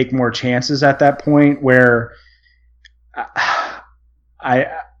willing to take more chances at that point where I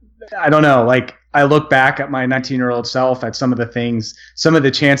don't know, like I look back at my 19-year-old self at some of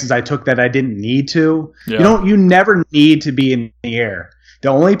the chances I took that I didn't need to. Yeah. You never need to be in the air. The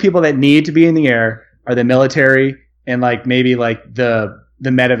only people that need to be in the air are the military and like maybe like the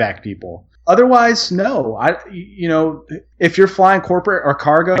medevac people. Otherwise, no. If you're flying corporate or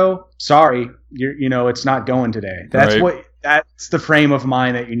cargo, sorry, it's not going today. That's the frame of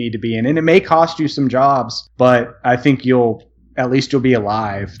mind that you need to be in. And it may cost you some jobs, but I think at least you'll be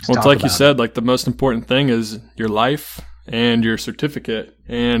alive. Well, it's like you said, like the most important thing is your life and your certificate.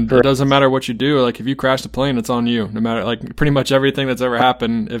 And Correct. It doesn't matter what you do. Like if you crash the plane, it's on you. No matter, like pretty much everything that's ever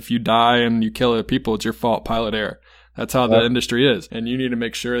happened. If you die and you kill other people, it's your fault, pilot error. That's how the industry is. And you need to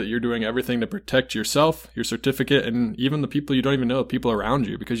make sure that you're doing everything to protect yourself, your certificate, and even the people you don't even know, the people around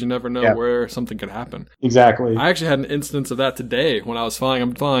you, because you never know where something could happen. Exactly. I actually had an instance of that today when I was flying.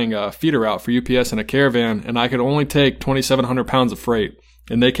 I'm flying a feeder route for UPS in a Caravan, and I could only take 2,700 pounds of freight.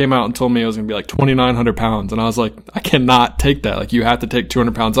 And they came out and told me it was going to be like 2,900 pounds. And I was like, I cannot take that. Like, you have to take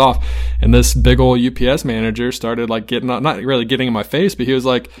 200 pounds off. And this big old UPS manager started like not really getting in my face, but he was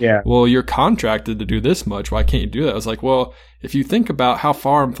like, well, you're contracted to do this much. Why can't you do that? I was like, well, if you think about how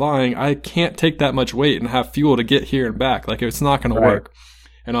far I'm flying, I can't take that much weight and have fuel to get here and back. Like, it's not going to work.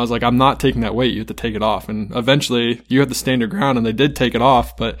 And I was like, I'm not taking that weight. You have to take it off. And eventually you have to stand your ground, and they did take it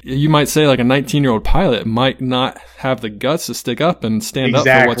off. But you might say like a 19-year-old pilot might not have the guts to stick up and stand up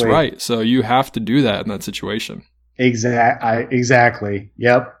for what's right. So you have to do that in that situation. Exactly.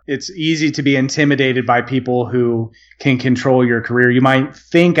 Yep. It's easy to be intimidated by people who can control your career. You might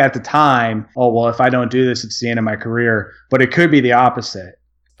think at the time, oh, well, if I don't do this, it's the end of my career. But it could be the opposite.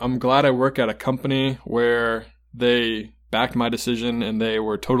 I'm glad I work at a company where they backed my decision and they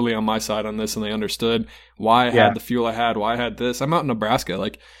were totally on my side on this, and they understood why I had the fuel I had, why I had this. I'm out in Nebraska.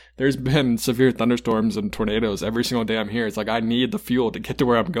 Like, there's been severe thunderstorms and tornadoes every single day I'm here. It's like I need the fuel to get to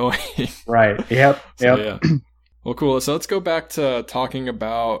where I'm going. Right. Yep. Yeah. Well, cool. So let's go back to talking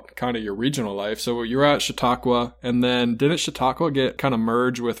about kind of your regional life. So you were at Chautauqua, and then didn't Chautauqua get kind of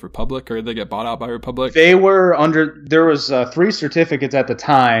merged with Republic, or did they get bought out by Republic? They were there was 3 certificates at the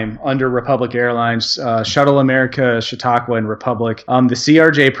time under Republic Airlines, Shuttle America, Chautauqua, and Republic. The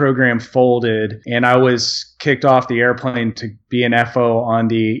CRJ program folded, and I was kicked off the airplane to be an FO on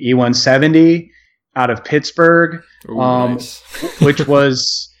the E-170 out of Pittsburgh, Ooh, nice. which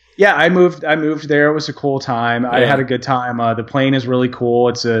was... Yeah, I moved there. It was a cool time. I had a good time. The plane is really cool.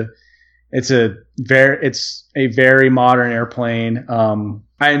 It's a very modern airplane.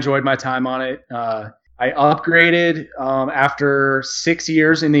 I enjoyed my time on it. I upgraded after 6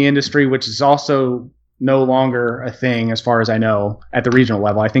 years in the industry, which is also no longer a thing as far as I know at the regional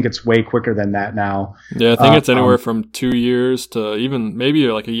level. I think it's way quicker than that now. Yeah, I think it's anywhere from 2 years to even maybe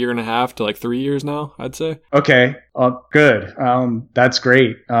like a year and a half to like 3 years now, I'd say. Okay, good. That's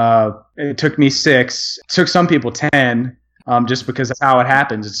great. It took me 6. It took some people 10, just because that's how it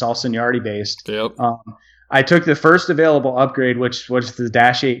happens. It's all seniority based. Yep. I took the first available upgrade, which was the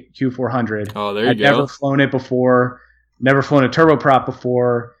Dash 8 Q400. Oh, there you go. I'd never flown it before, never flown a turboprop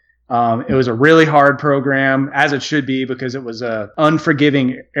before. It was a really hard program, as it should be, because it was a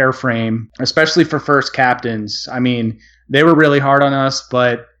unforgiving airframe, especially for first captains. I mean, they were really hard on us,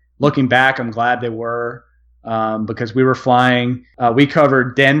 but looking back, I'm glad they were, because we were flying. We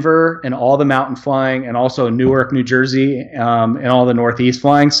covered Denver and all the mountain flying, and also Newark, New Jersey, and all the Northeast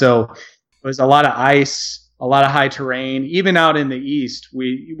flying. So it was a lot of ice, a lot of high terrain. Even out in the East,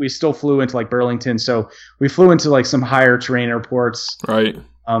 we still flew into like Burlington. So we flew into like some higher terrain airports. Right.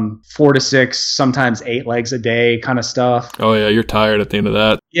 4 to 6, sometimes 8 legs a day kind of stuff. Oh yeah, you're tired at the end of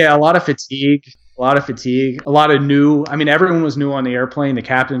that. Yeah, a lot of fatigue, a lot of new. I mean, everyone was new on the airplane. The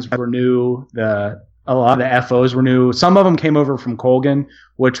captains were new. A lot of the FOs were new. Some of them came over from Colgan,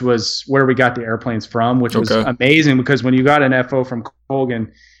 which was where we got the airplanes from, which was amazing, because when you got an FO from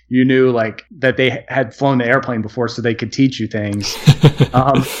Colgan, you knew like that they had flown the airplane before, so they could teach you things.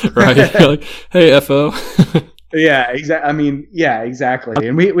 Right. You're like, hey, FO. Yeah, exactly. I mean, yeah, exactly.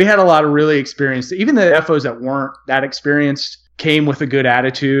 And we had a lot of really experienced, even the FOs that weren't that experienced came with a good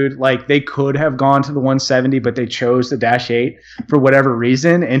attitude. Like they could have gone to the 170, but they chose the Dash 8 for whatever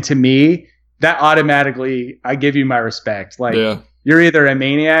reason. And to me, that automatically, I give you my respect. Like you're either a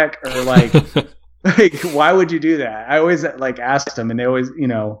maniac or like, like, why would you do that? I always like asked them, and they always,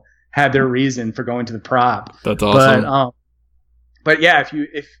 had their reason for going to the prop. That's awesome. But yeah,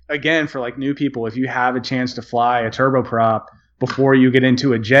 if again, for like new people, if you have a chance to fly a turboprop before you get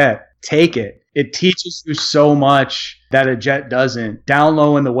into a jet, take it. It teaches you so much that a jet doesn't. Down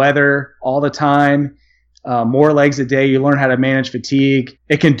low in the weather all the time, more legs a day. You learn how to manage fatigue.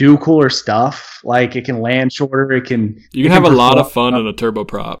 It can do cooler stuff. Like it can land shorter. You can have a lot of fun in a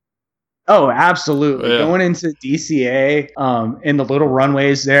turboprop. Oh, absolutely. Yeah. Going into DCA, in the little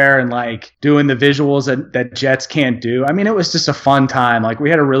runways there and like doing the visuals that jets can't do. I mean, it was just a fun time. Like we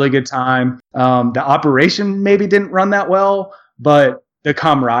had a really good time. The operation maybe didn't run that well, but the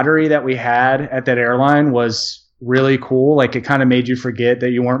camaraderie that we had at that airline was really cool. Like it kind of made you forget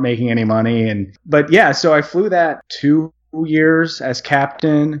that you weren't making any money. But yeah, so I flew that 2 years as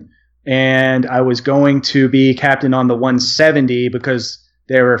captain, and I was going to be captain on the 170 because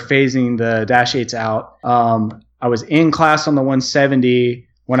they were phasing the Dash 8s out. I was in class on the 170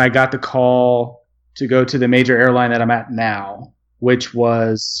 when I got the call to go to the major airline that I'm at now, which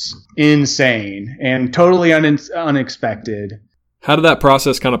was insane and totally unexpected. How did that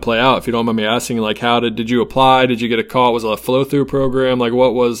process kind of play out, if you don't mind me asking? Like, how did you apply? Did you get a call? Was it a flow-through program? Like,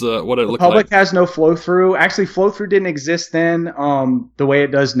 what was what it looked like? Public has no flow-through. Actually, flow-through didn't exist then the way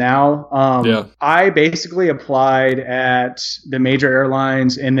it does now. I basically applied at the major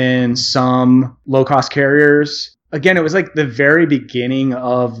airlines and then some low-cost carriers. Again, it was like the very beginning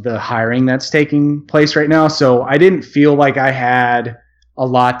of the hiring that's taking place right now. So I didn't feel like I had a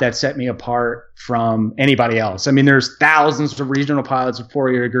lot that set me apart from anybody else. I mean, there's thousands of regional pilots with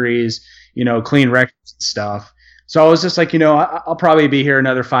 4-year degrees, clean records and stuff. So I was just like, I'll probably be here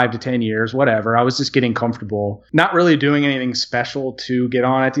another 5 to 10 years, whatever. I was just getting comfortable, not really doing anything special to get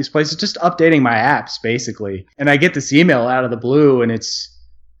on at these places, just updating my apps basically. And I get this email out of the blue, and it's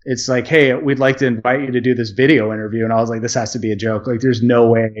like, hey, we'd like to invite you to do this video interview. And I was like, this has to be a joke. Like, there's no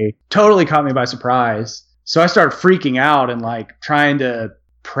way. Totally caught me by surprise. So I started freaking out and like trying to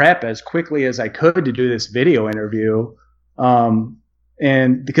prep as quickly as I could to do this video interview.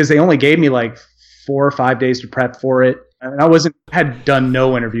 And because they only gave me like 4 or 5 days to prep for it. And I had done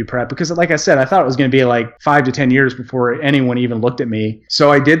no interview prep because, like I said, I thought it was going to be like 5 to 10 years before anyone even looked at me.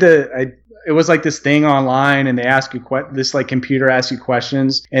 So I did it was like this thing online, and they ask you this like computer asks you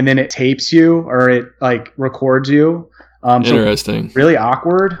questions, and then it tapes you or it like records you. Interesting. So really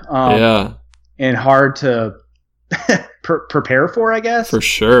awkward. Yeah. And hard to prepare for, I guess. For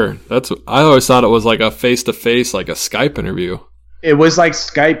sure. I always thought it was like a face-to-face, like a Skype interview. It was like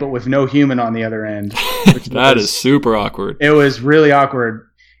Skype, but with no human on the other end. That is super awkward. It was really awkward.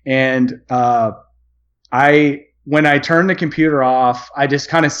 And when I turned the computer off, I just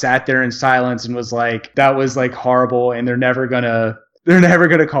kind of sat there in silence and was like, that was like horrible, and they're never going to they're never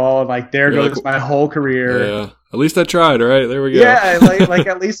going to call. And like, there You're goes like, my whole career. Yeah. At least I tried, right? There we go. Yeah. Like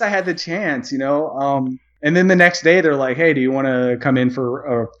at least I had the chance, and then the next day they're like, hey, do you want to come in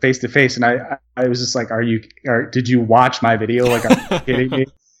for a face-to-face? And I was just like, did you watch my video? Like, are you kidding me?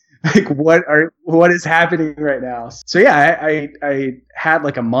 Like, what is happening right now? So yeah, I had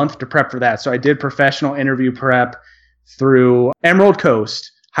like a month to prep for that. So I did professional interview prep through Emerald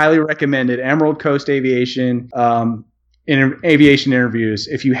Coast. Highly recommended Emerald Coast Aviation, aviation interviews.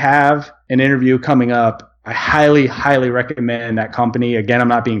 If you have an interview coming up, I highly, highly recommend that company. Again, I'm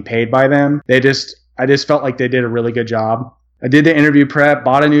not being paid by them. I just felt like they did a really good job. I did the interview prep,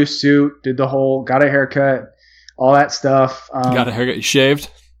 bought a new suit, got a haircut, all that stuff. Got a haircut? You shaved?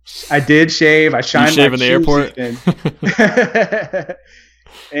 I did shave. I shined. You shave in the airport?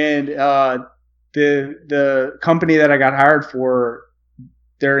 And the company that I got hired for,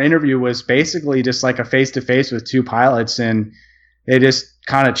 their interview was basically just like a face-to-face with two pilots, and they just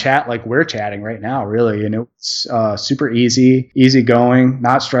kind of chat like we're chatting right now, really. And it was super easy going,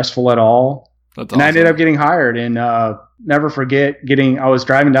 not stressful at all. That's and awesome. I ended up getting hired, and never forget I was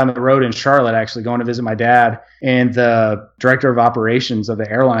driving down the road in Charlotte, actually going to visit my dad, and the director of operations of the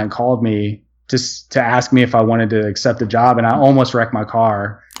airline called me just to ask me if I wanted to accept the job, and I almost wrecked my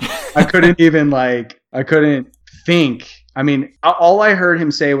car. I couldn't think. I mean, all I heard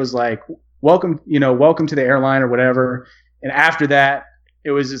him say was like, welcome to the airline or whatever. And after that,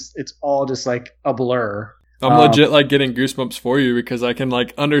 it's all just like a blur. I'm legit like getting goosebumps for you because I can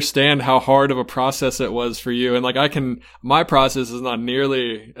like understand how hard of a process it was for you. And like my process is not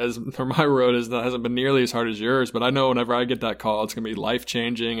nearly my road hasn't been nearly as hard as yours, but I know whenever I get that call, it's going to be life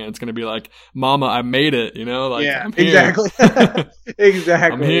changing and it's going to be like, Mama, I made it, like, yeah, I'm here. Exactly.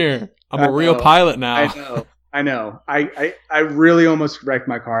 Exactly. I'm here. I'm a real pilot now. I know. I really almost wrecked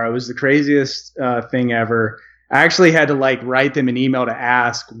my car. It was the craziest thing ever. I actually had to like write them an email to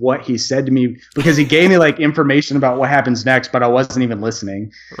ask what he said to me because he gave me like information about what happens next, but I wasn't even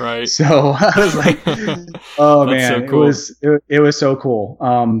listening. Right. So I was like, oh man, so cool. it was so cool.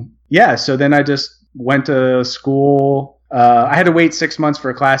 Yeah. So then I just went to school. I had to wait 6 months for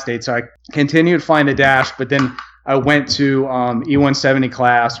a class date. So I continued flying the dash, but then I went to E170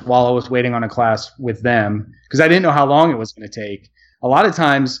 class while I was waiting on a class with them because I didn't know how long it was going to take. A lot of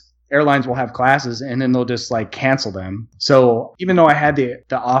times airlines will have classes and then they'll just like cancel them. So even though I had the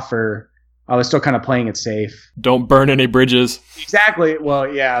offer, I was still kind of playing it safe. Don't burn any bridges. Exactly.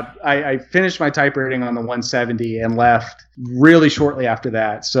 Well, yeah, I finished my type rating on the 170 and left really shortly after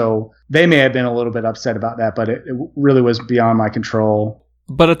that. So they may have been a little bit upset about that, but it really was beyond my control.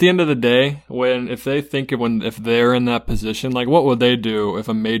 But at the end of the day, if they're in that position, like what would they do if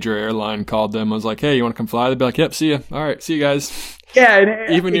a major airline called them and was like, hey, you want to come fly? They'd be like, yep, see ya. All right, see you guys. Yeah,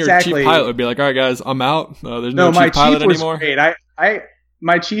 and even exactly. Your chief pilot would be like, all right, guys, I'm out. There's no my chief pilot was anymore. Great.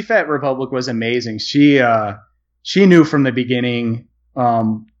 My chief at Republic was amazing. She knew from the beginning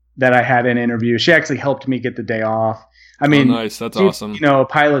that I had an interview. She actually helped me get the day off. I mean, nice. That's awesome.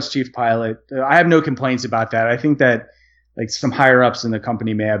 Pilot's chief pilot. I have no complaints about that. I think that like some higher ups in the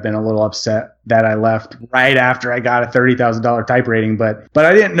company may have been a little upset that I left right after I got a $30,000 type rating, but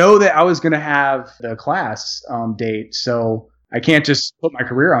I didn't know that I was going to have the class date. So I can't just put my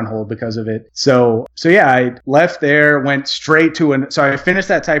career on hold because of it. So yeah, I left there, went straight to so I finished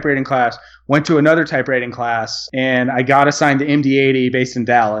that type rating class, went to another type rating class, and I got assigned to MD-80 based in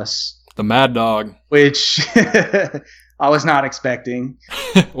Dallas. The Mad Dog. Which I was not expecting.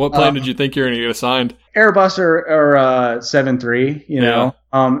 What plane did you think you were going to get assigned? Airbus or 7-3, know.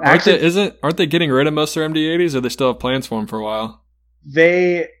 Actually, aren't they getting rid of most of their MD-80s, or they still have plans for them for a while?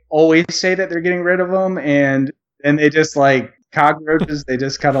 They always say that they're getting rid of them, and they just like cockroaches. They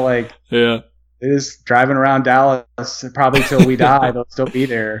just kind of like they're just driving around Dallas probably till we die. They'll still be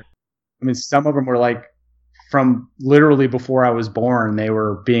there. I mean, some of them were like from literally before I was born. They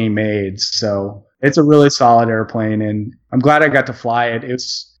were being made. So it's a really solid airplane, and I'm glad I got to fly it.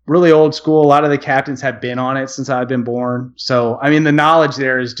 It's really old school. A lot of the captains have been on it since I've been born. So, I mean, the knowledge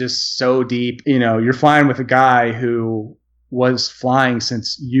there is just so deep. You're flying with a guy who was flying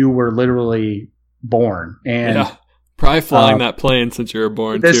since you were literally born. And probably flying that plane since you were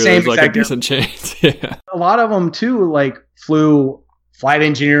born, too. There's like a decent chance. Yeah. A lot of them, too, like flew flight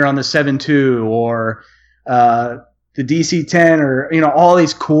engineer on the 7-2 or the DC-10 or, all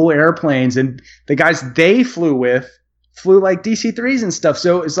these cool airplanes. And the guys they flew like DC-3s and stuff.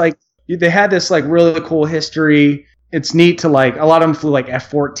 So it's like they had this like really cool history. It's neat to like a lot of them flew like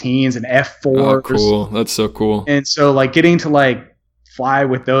F-14s and F-4s. Oh, cool. That's so cool. And so like getting to like fly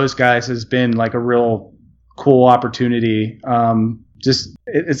with those guys has been like a real cool opportunity.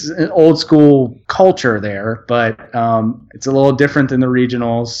 it's an old school culture there, but it's a little different than the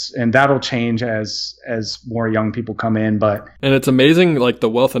regionals, and that'll change as more young people come in. And it's amazing, like the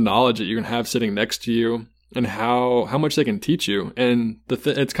wealth of knowledge that you can have sitting next to you, and how much they can teach you. And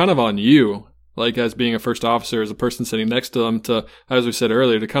it's kind of on you, like as being a first officer, as a person sitting next to them, to, as we said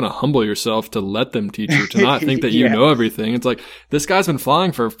earlier, to kind of humble yourself, to let them teach you, to not think that you know everything. It's like, this guy's been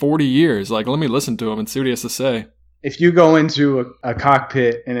flying for 40 years. Like, let me listen to him and see what he has to say. If you go into a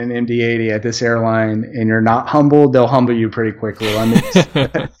cockpit in an MD-80 at this airline and you're not humbled, they'll humble you pretty quickly. Well,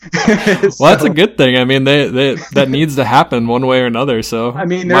 that's a good thing. I mean, they that needs to happen one way or another. So I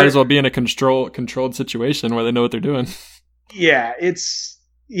mean, might as well be in a controlled situation where they know what they're doing. Yeah,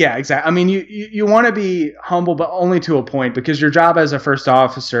 exactly. I mean, you want to be humble, but only to a point, because your job as a first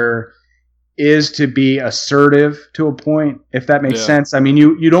officer is to be assertive to a point, if that makes sense. I mean,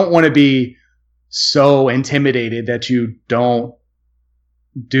 you don't want to be so intimidated that you don't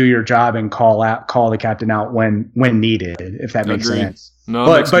do your job and call the captain out when needed, if that makes sense. No,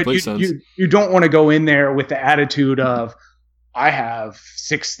 but sense. You don't want to go in there with the attitude of, I have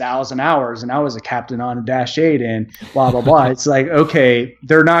 6,000 hours and I was a captain on a Dash 8 and blah, blah, blah. It's like, okay,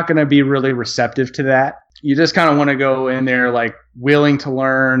 they're not going to be really receptive to that. You just kind of want to go in there like willing to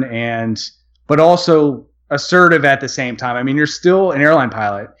learn, but also assertive at the same time. I mean, you're still an airline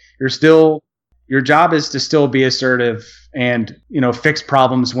pilot. Your job is to still be assertive and, fix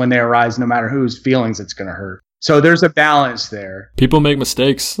problems when they arise, no matter whose feelings it's going to hurt. So there's a balance there. People make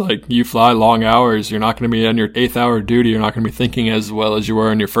mistakes. Like, you fly long hours. You're not going to be on your 8th hour of duty. You're not going to be thinking as well as you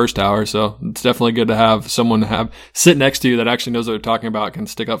were in your first hour. So it's definitely good to have someone sit next to you that actually knows what they're talking about, can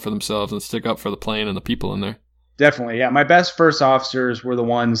stick up for themselves and stick up for the plane and the people in there. Definitely. Yeah. My best first officers were the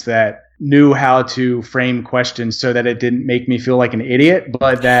ones that knew how to frame questions so that it didn't make me feel like an idiot,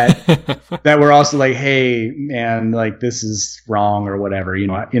 but that were also like, hey, man, like, this is wrong or whatever. You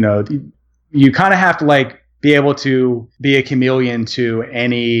kind of have to like be able to be a chameleon to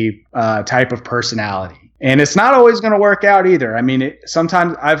any type of personality. And it's not always going to work out either. I mean,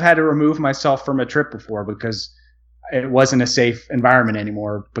 sometimes I've had to remove myself from a trip before because it wasn't a safe environment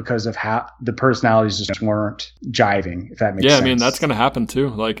anymore because of how the personalities just weren't jiving, if that makes sense. Yeah, I mean, that's going to happen too.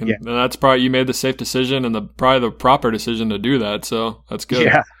 Like, and that's probably, you made the safe decision and probably the proper decision to do that. So that's good.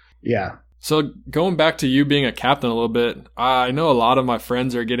 Yeah. So going back to you being a captain a little bit, I know a lot of my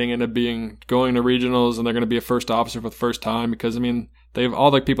friends are getting into going to regionals, and they're going to be a first officer for the first time because, I mean, they've all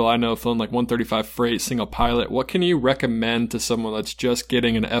the people I know have flown like 135 freight, single pilot. What can you recommend to someone that's just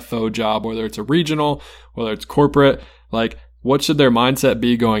getting an FO job, whether it's a regional, whether it's corporate? Like, what should their mindset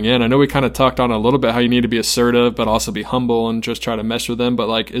be going in? I know we kind of talked on a little bit how you need to be assertive, but also be humble and just try to mesh with them. But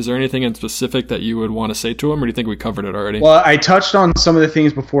like, is there anything in specific that you would want to say to them, or do you think we covered it already? Well, I touched on some of the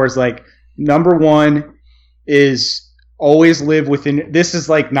things before. Is like, number one is always live within, this is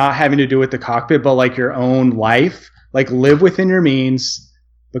like not having to do with the cockpit, but like your own life. Like, live within your means,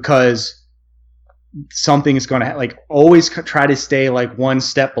 because something is going to like always try to stay like one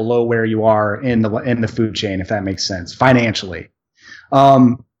step below where you are in the food chain, if that makes sense, financially.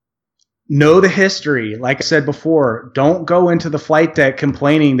 Know the history. Like I said before, don't go into the flight deck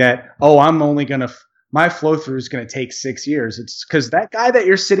complaining that, oh, I'm only going to, my flow through is going to take 6 years. It's because that guy that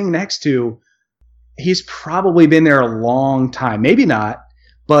you're sitting next to, he's probably been there a long time. Maybe not,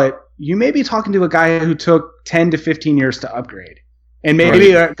 but you may be talking to a guy who took 10 to 15 years to upgrade. And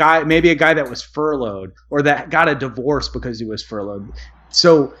maybe a guy that was furloughed, or that got a divorce because he was furloughed.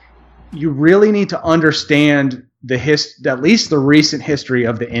 So you really need to understand at least the recent history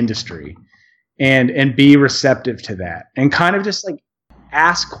of the industry, and be receptive to that, and kind of just like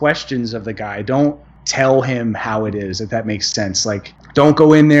ask questions of the guy. Don't tell him how it is, if that makes sense. Like, don't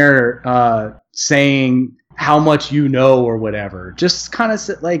go in there saying how much you know or whatever. Just kind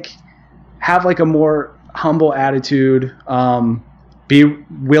of like have like a more humble attitude. Be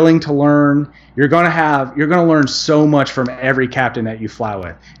willing to learn. You're going to learn so much from every captain that you fly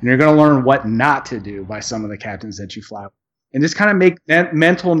with, and you're going to learn what not to do by some of the captains that you fly with, and just kind of make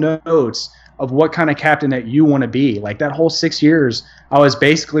mental notes of what kind of captain that you want to be. Like, that whole 6 years,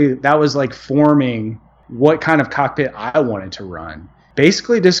 that was like forming what kind of cockpit I wanted to run.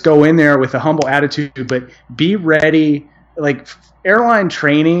 Basically, just go in there with a humble attitude, but be ready. Like, airline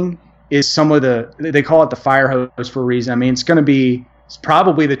training is they call it the fire hose for a reason. I mean, it's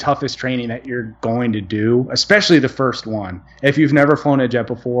probably the toughest training that you're going to do, especially the first one. If you've never flown a jet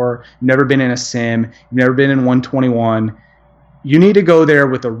before, you've never been in a sim, you've never been in 121, you need to go there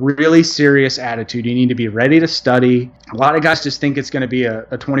with a really serious attitude. You need to be ready to study. A lot of guys just think it's going to be a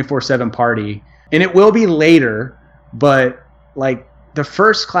 24/7 party, and it will be later, but like, the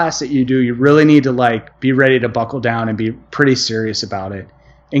first class that you do, you really need to like be ready to buckle down and be pretty serious about it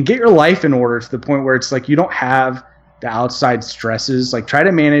and get your life in order to the point where it's like you don't have the outside stresses. Like try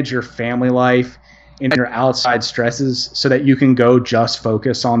to manage your family life and your outside stresses so that you can go just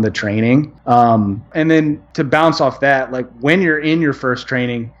focus on the training. And then to bounce off that, like when you're in your first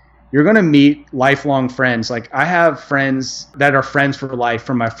training, you're going to meet lifelong friends. Like I have friends that are friends for life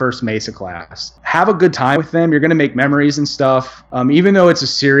from my first Mesa class. Have a good time with them. You're going to make memories and stuff. Even though it's a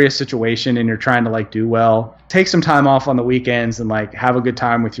serious situation and you're trying to like do well, take some time off on the weekends and like have a good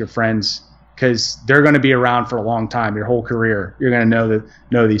time with your friends because they're going to be around for a long time, your whole career. You're going to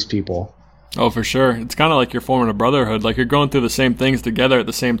know these people. Oh, for sure. It's kind of like you're forming a brotherhood. Like you're going through the same things together at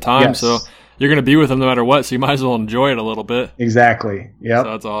the same time. Yes. So you're going to be with them no matter what. So you might as well enjoy it a little bit. Exactly. Yep.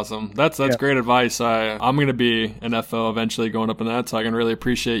 So that's awesome. That's great advice. I'm going to be an FO eventually going up in that. So I can really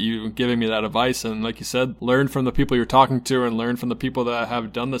appreciate you giving me that advice. And like you said, learn from the people you're talking to and learn from the people that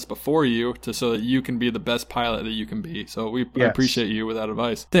have done this before you so that you can be the best pilot that you can be. So I appreciate you with that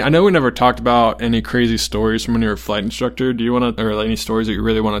advice. I know we never talked about any crazy stories from when you were a flight instructor. Do you want to, or any stories that you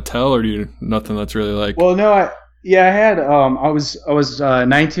really want to tell, or do you nothing that's really like? Well, no, I had. I was a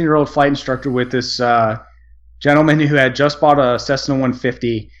 19-year-old flight instructor with this gentleman who had just bought a Cessna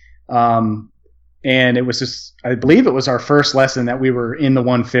 150, and it was just, I believe it was our first lesson that we were in the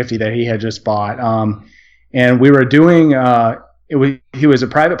 150 that he had just bought, and we were doing. He was a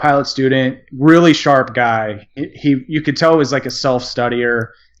private pilot student, really sharp guy. You could tell he was like a self-studier.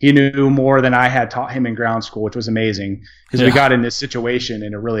 He knew more than I had taught him in ground school, which was amazing because we got in this situation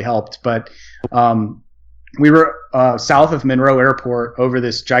and it really helped. But we were south of Monroe Airport over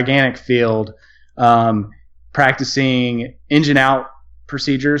this gigantic field practicing engine out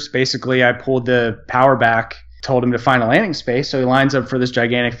procedures. Basically, I pulled the power back, told him to find a landing space. So he lines up for this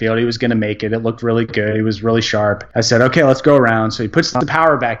gigantic field. He was going to make it. It looked really good. He was really sharp. I said, okay, let's go around. So he puts the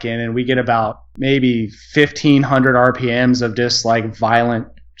power back in and we get about maybe 1,500 RPMs of just like violent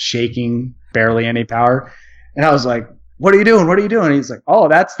shaking, barely any power. And I was like, what are you doing? What are you doing? And he's like, oh,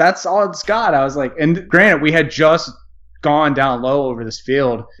 that's all it's got. I was like, and granted, we had just gone down low over this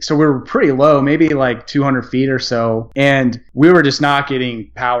field. So we were pretty low, maybe like 200 feet or so. And we were just not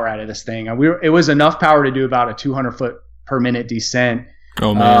getting power out of this thing. And it was enough power to do about a 200 foot per minute descent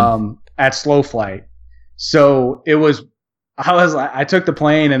at slow flight. So I took the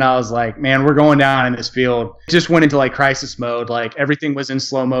plane and I was like, man, we're going down in this field. Just went into like crisis mode. Like everything was in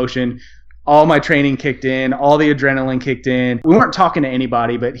slow motion. All my training kicked in. All the adrenaline kicked in. We weren't talking to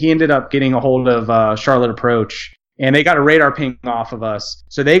anybody, but he ended up getting a hold of Charlotte Approach. And they got a radar ping off of us.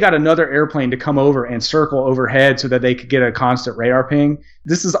 So they got another airplane to come over and circle overhead so that they could get a constant radar ping.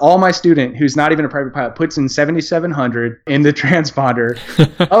 This is all my student, who's not even a private pilot, puts in 7,700 in the transponder.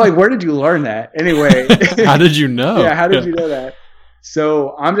 I'm like, where did you learn that? Anyway. How did you know? Yeah, how did you know that?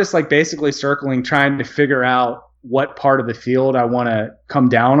 So I'm just like basically circling, trying to figure out what part of the field I want to come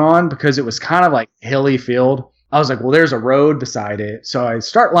down on because it was kind of like hilly field. I was like, well, there's a road beside it. So I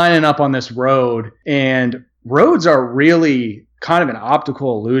start lining up on this road, and roads are really kind of an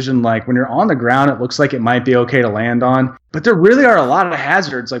optical illusion. Like when you're on the ground, it looks like it might be okay to land on, but there really are a lot of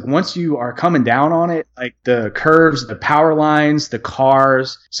hazards. Like once you are coming down on it, like the curves, the power lines, the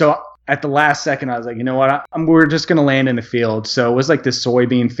cars. So at the last second, I was like, you know what? We're just going to land in the field. So it was like this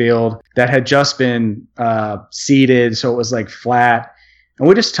soybean field that had just been seeded. So it was like flat. And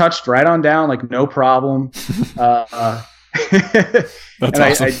we just touched right on down, like no problem. That's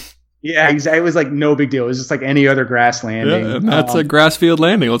awesome. Yeah, exactly. It was like no big deal. It was just like any other grass landing. Yeah, and that's a grass field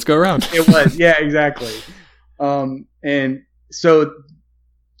landing. Let's go around. It was. Yeah, exactly. And so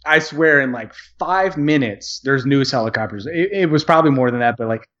I swear in like 5 minutes, there's news helicopters. It was probably more than that, but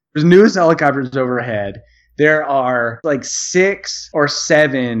like there's news helicopters overhead. There are like 6 or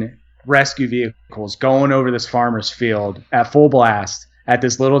 7 rescue vehicles going over this farmer's field at full blast at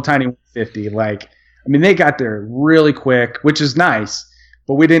this little tiny 150. Like, I mean, they got there really quick, which is nice.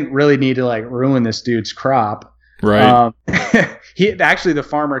 But we didn't really need to like ruin this dude's crop. Right. The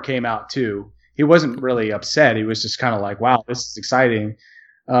farmer came out too. He wasn't really upset. He was just kind of like, wow, this is exciting.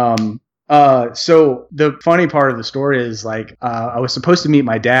 So the funny part of the story is like, I was supposed to meet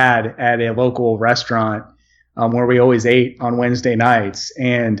my dad at a local restaurant where we always ate on Wednesday nights.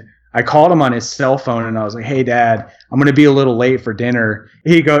 And I called him on his cell phone and I was like, hey dad, I'm going to be a little late for dinner.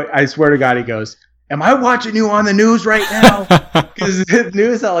 I swear to God, he goes, am I watching you on the news right now? Because the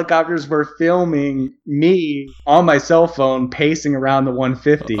news helicopters were filming me on my cell phone pacing around the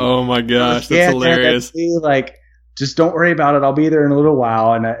 150. Oh my gosh, that's hilarious. That's me. Like, just don't worry about it. I'll be there in a little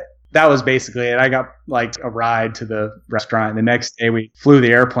while. And that was basically it. I got like a ride to the restaurant. And the next day we flew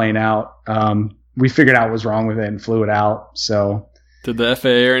the airplane out. We figured out what was wrong with it and flew it out. So Did the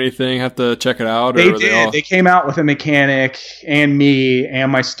FAA or anything have to check it out? They did. They came out with a mechanic and me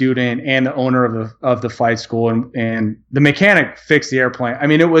and my student and the owner of the flight school, and the mechanic fixed the airplane. I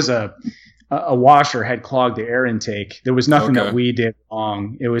mean, it was a washer had clogged the air intake. There was nothing that we did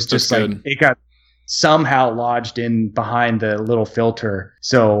wrong. It was just it got somehow lodged in behind the little filter,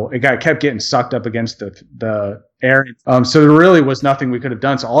 so it kept getting sucked up against the air. So there really was nothing we could have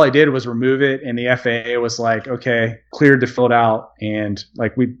done. So all I did was remove it, and the FAA was like, okay, cleared to fill it out. And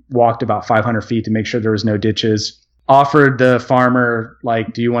like we walked about 500 feet to make sure there was no ditches. Offered the farmer,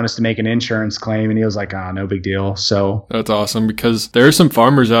 like, do you want us to make an insurance claim? And he was like, no big deal. So that's awesome, because there are some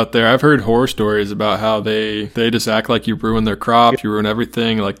farmers out there. I've heard horror stories about how they just act like you ruin their crop, you ruin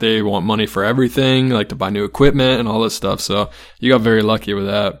everything. Like they want money for everything, like to buy new equipment and all this stuff. So you got very lucky with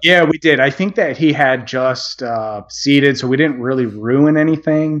that. Yeah, we did. I think that he had just seeded, so we didn't really ruin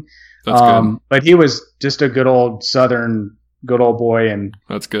anything. That's good. But he was just a good old boy, and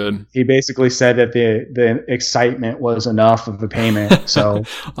that's good. He basically said that the excitement was enough of a payment. So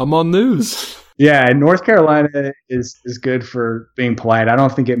I'm on news. Yeah, and North Carolina is good for being polite. I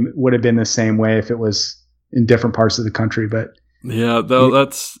don't think it would have been the same way if it was in different parts of the country, but yeah, though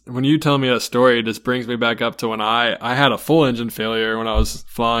that's when you tell me that story, it just brings me back up to when I had a full engine failure when I was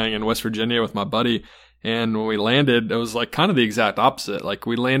flying in West Virginia with my buddy, and when we landed, it was like kind of the exact opposite. Like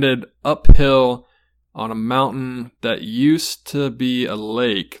we landed uphill on a mountain that used to be a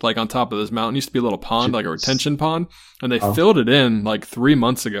lake. Like on top of this mountain used to be a little pond, like a retention pond, and they filled it in like 3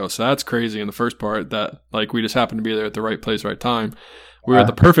 months ago. So that's crazy in the first part that like we just happened to be there at the right place, right time. We were at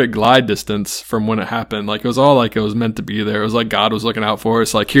the perfect glide distance from when it happened. Like it was all like it was meant to be there. It was like God was looking out for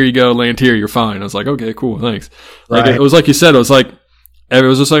us. Like, here you go, land here, you're fine. I was like, okay, cool, thanks. Like it was like you said, it was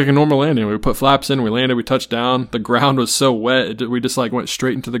just like a normal landing. We put flaps in, we landed, we touched down. The ground was so wet, we just like went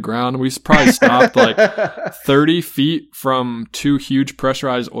straight into the ground. We probably stopped like 30 feet from 2 huge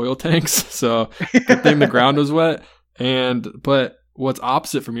pressurized oil tanks. So good thing the ground was wet. But what's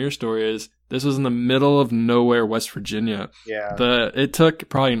opposite from your story is this was in the middle of nowhere, West Virginia. Yeah. It took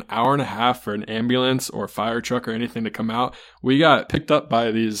probably an hour and a half for an ambulance or fire truck or anything to come out. We got picked up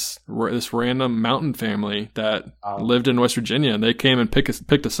by this random mountain family that lived in West Virginia, and they came and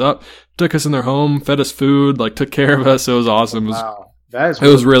picked us up, took us in their home, fed us food, like took care of us. It was awesome. Wow. It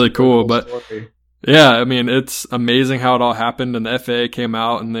was really cool. But yeah, I mean, it's amazing how it all happened. And the FAA came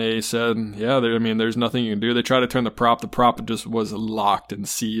out and they said, yeah, there's nothing you can do. They tried to turn the prop. The prop just was locked and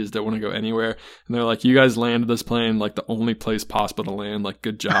seized. It wouldn't go anywhere. And they're like, you guys landed this plane like the only place possible to land. Like,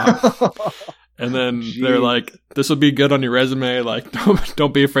 good job. And then they're like, this will be good on your resume. Like,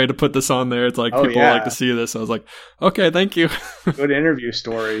 don't be afraid to put this on there. It's like, people like to see this. I was like, okay, thank you. Good interview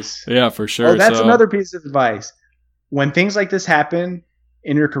stories. Yeah, for sure. Oh, that's another piece of advice. When things like this happen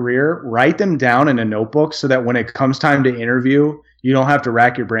in your career, write them down in a notebook so that when it comes time to interview, you don't have to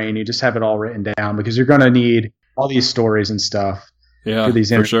rack your brain. You just have it all written down, because you're going to need all these stories and stuff. Yeah,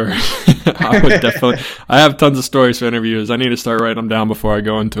 for sure. I would definitely. I have tons of stories for interviews. I need to start writing them down before I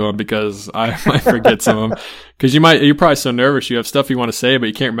go into them, because I might forget some of them. Because you're probably so nervous. You have stuff you want to say, but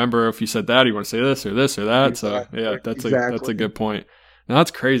you can't remember if you said that, or you want to say this or this or that. Exactly. So yeah, that's a good point. Now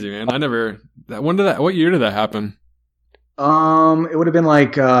that's crazy, man. What year did that happen? It would have been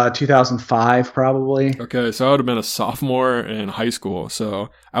like 2005, probably. Okay, so I would have been a sophomore in high school, so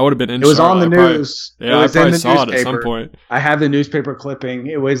I would have been in. It was on the news. I probably saw it at some point. I have the newspaper clipping.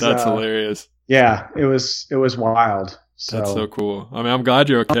 It was. That's hilarious. Yeah, it was wild. So. That's so cool. I mean, I'm glad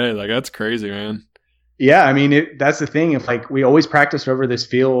you're okay. Like, that's crazy, man. Yeah, I mean, that's the thing. If like we always practiced over this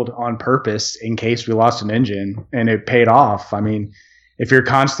field on purpose in case we lost an engine, and it paid off. I mean, if you're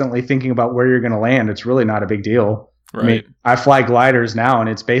constantly thinking about where you're going to land, it's really not a big deal. Right. I mean, I fly gliders now, and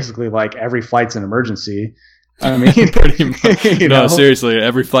it's basically like every flight's an emergency. I mean, pretty much. No, seriously,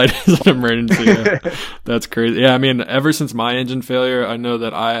 every flight is an emergency. Yeah. That's crazy. Yeah, I mean, ever since my engine failure, I know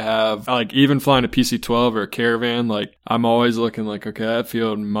that I have, like, even flying a PC-12 or a Caravan, like, I'm always looking like, okay, that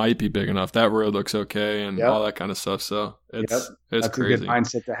field might be big enough. That road looks okay, and all that kind of stuff. So it's That's crazy. A good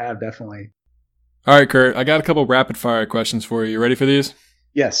mindset to have, definitely. All right, Kurt, I got a couple rapid fire questions for you. You ready for these?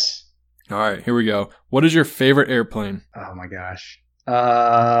 Yes. All right, here we go. What is your favorite airplane? Oh my gosh.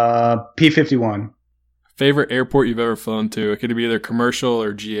 P-51. Favorite airport you've ever flown to? It could be either commercial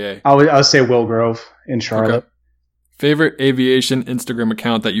or GA. I'll say Willgrove in Charlotte. Okay. Favorite aviation Instagram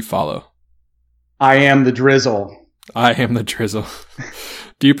account that you follow? I am the Drizzle. I am the Drizzle.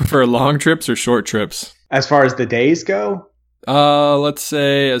 Do you prefer long trips or short trips? As far as the days go? Let's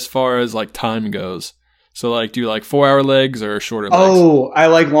say as far as like time goes. So, like, do you like 4-hour legs or shorter legs? Oh, I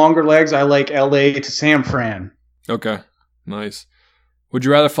like longer legs. I like LA to San Fran. Okay, nice. Would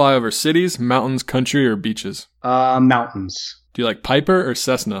you rather fly over cities, mountains, country, or beaches? Mountains. Do you like Piper or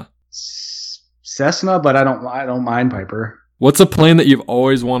Cessna? Cessna, but I don't mind Piper. What's a plane that you've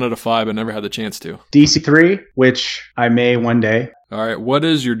always wanted to fly but never had the chance to? DC-3, which I may one day. All right. What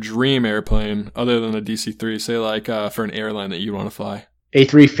is your dream airplane other than a DC-3? Say like for an airline that you want to fly.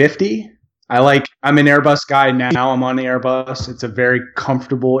 A350. I'm an Airbus guy now. I'm on the Airbus. It's a very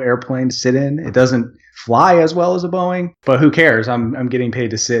comfortable airplane to sit in. It doesn't fly as well as a Boeing, but who cares? I'm getting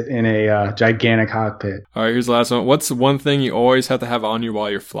paid to sit in a gigantic cockpit. All right, here's the last one. What's one thing you always have to have on you while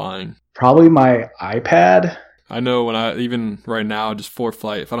you're flying? Probably my iPad. I know even right now, just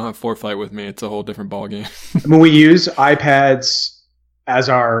ForeFlight. If I don't have ForeFlight with me, it's a whole different ballgame. I mean, we use iPads as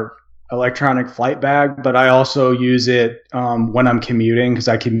our electronic flight bag, but I also use it when I'm commuting because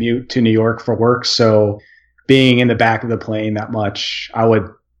I commute to New York for work. So being in the back of the plane that much, I would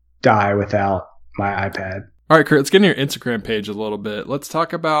die without my iPad. All right, Kurt, let's get into your Instagram page a little bit. Let's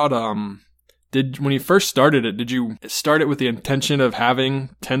talk about when you first started it, did you start it with the intention of having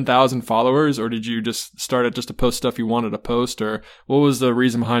 10,000 followers, or did you just start it just to post stuff you wanted to post, or what was the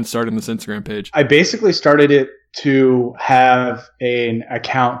reason behind starting this Instagram page? I basically started it to have an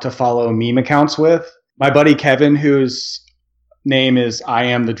account to follow meme accounts with. My buddy Kevin, whose name is I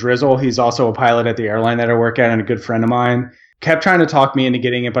Am the Drizzle, he's also a pilot at the airline that I work at and a good friend of mine, kept trying to talk me into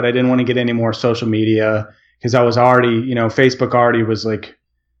getting it, but I didn't want to get any more social media because I was already, Facebook already was like,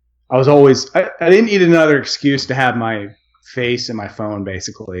 I didn't need another excuse to have my face in my phone,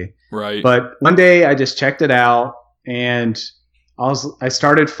 basically. Right. But one day I just checked it out and I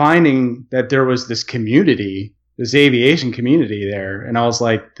started finding that there was this community, this aviation community there. And I was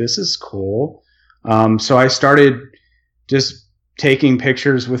like, this is cool. So I started just taking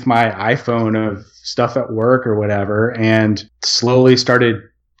pictures with my iPhone of stuff at work or whatever, and slowly started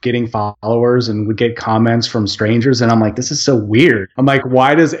getting followers and would get comments from strangers. And I'm like, this is so weird. I'm like,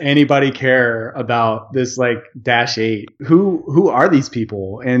 why does anybody care about this like Dash 8? Who are these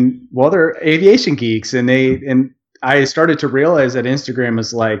people? And well, they're aviation geeks, and I started to realize that Instagram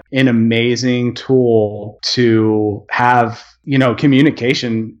is like an amazing tool to have,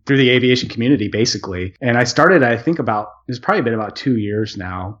 communication through the aviation community, basically. And I started, I think it's probably been about 2 years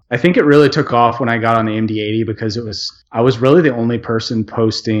now. I think it really took off when I got on the MD-80 because I was really the only person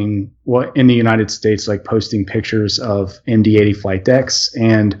posting in the United States, like posting pictures of MD-80 flight decks.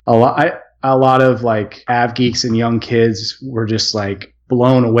 And a lot of like av geeks and young kids were just like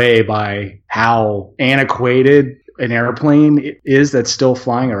blown away by how antiquated an airplane is that's still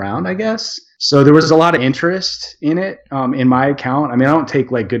flying around, I guess. So there was a lot of interest in it in my account. I mean, I don't take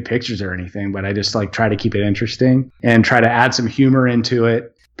like good pictures or anything, but I just like try to keep it interesting and try to add some humor into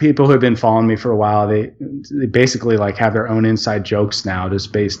it. People who have been following me for a while, they basically like have their own inside jokes now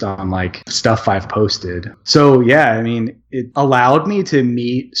just based on like stuff I've posted. So yeah, I mean, it allowed me to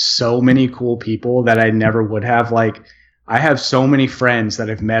meet so many cool people that I never would have. Like, I have so many friends that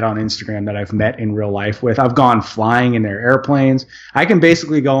I've met on Instagram that I've met in real life with. I've gone flying in their airplanes. I can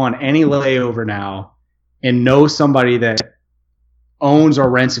basically go on any layover now and know somebody that owns or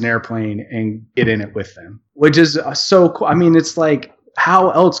rents an airplane and get in it with them, which is so cool. I mean, it's like, how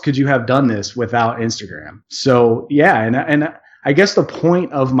else could you have done this without Instagram? So yeah, and I guess the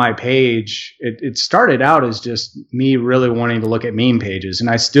point of my page, it started out as just me really wanting to look at meme pages, and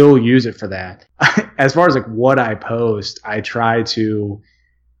I still use it for that. As far as like what I post, I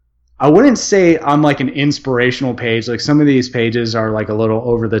wouldn't say I'm like an inspirational page. Like some of these pages are like a little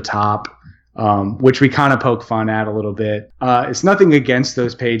over the top, which we kind of poke fun at a little bit. It's nothing against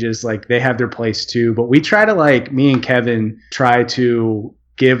those pages. Like they have their place too, but we try to like, me and Kevin try to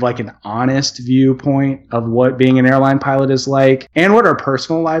give like an honest viewpoint of what being an airline pilot is like and what our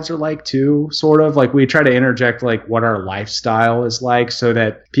personal lives are like too, sort of. Like we try to interject like what our lifestyle is like so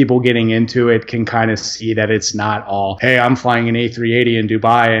that people getting into it can kind of see that it's not all, hey, I'm flying an A380 in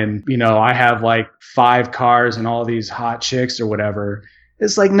Dubai and, I have like 5 cars and all these hot chicks or whatever.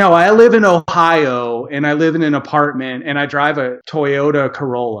 It's like, no, I live in Ohio and I live in an apartment and I drive a Toyota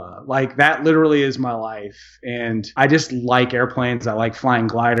Corolla. Like that literally is my life. And I just like airplanes. I like flying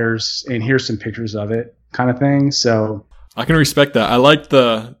gliders, and here's some pictures of it kind of thing. So I can respect that. I like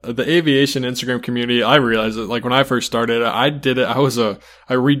the aviation Instagram community. I realized that like when I first started, I did it.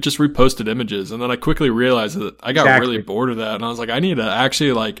 Just reposted images, and then I quickly realized that I got really bored of that. And I was like, I need to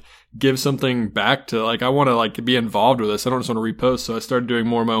actually like give something back to like, I want to like be involved with this. I don't just want to repost. So I started doing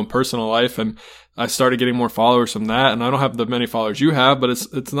more of my own personal life, and I started getting more followers from that. And I don't have the many followers you have, but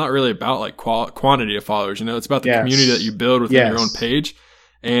it's not really about like quantity of followers. It's about the community that you build within your own page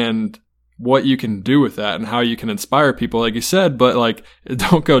and what you can do with that and how you can inspire people, like you said, but like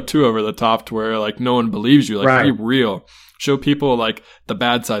don't go too over the top to where like no one believes you. Like be real. Show people like the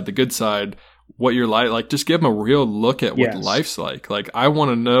bad side, the good side, what you're like just give them a real look at what life's like. Like, I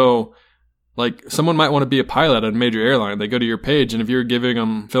want to know, like, someone might want to be a pilot at a major airline. They go to your page, and if you're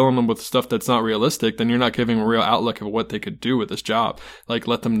filling them with stuff that's not realistic, then you're not giving them a real outlook of what they could do with this job. Like,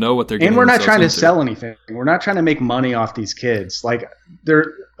 let them know what they're getting. And we're not trying to sell anything. We're not trying to make money off these kids. Like,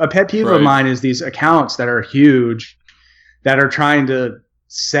 a pet peeve of mine is these accounts that are huge that are trying to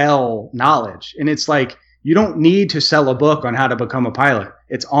sell knowledge. And it's like, you don't need to sell a book on how to become a pilot.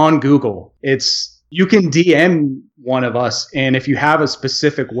 It's on Google. You can DM one of us, and if you have a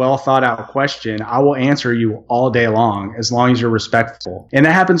specific, well thought out question, I will answer you all day long, as long as you're respectful. And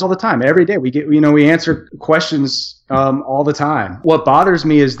that happens all the time. Every day we answer questions all the time. What bothers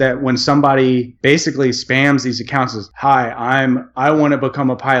me is that when somebody basically spams these accounts as, "Hi, I want to become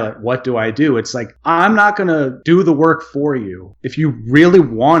a pilot. What do I do?" It's like, I'm not going to do the work for you. If you really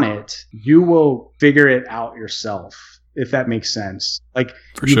want it, you will figure it out yourself. If that makes sense. Like,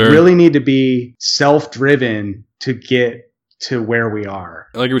 you really need to be self-driven to get to where we are.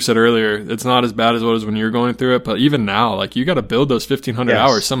 Like we said earlier, it's not as bad as what it was when you were going through it, but even now, like, you got to build those 1,500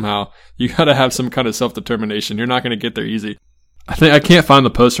 hours somehow. You got to have some kind of self-determination. You're not going to get there easy. I can't find the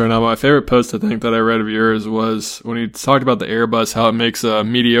post right now, but my favorite post I think that I read of yours was when you talked about the Airbus, how it makes a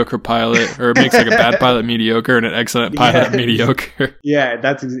mediocre pilot, or it makes like a bad pilot mediocre and an excellent pilot mediocre. Yeah,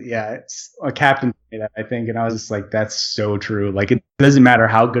 it's a captain did that, I think, and I was just like, that's so true. Like, it doesn't matter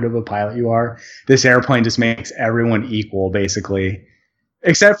how good of a pilot you are. This airplane just makes everyone equal, basically.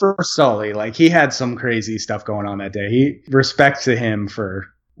 Except for Sully. Like, he had some crazy stuff going on that day. Respect to him for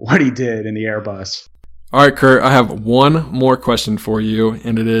what he did in the Airbus. All right, Kurt, I have one more question for you,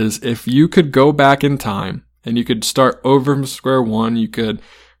 and it is, if you could go back in time and you could start over from square one, you could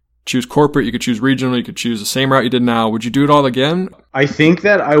choose corporate, you could choose regional, you could choose the same route you did now, would you do it all again? I think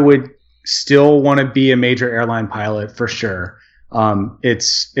that I would still want to be a major airline pilot for sure.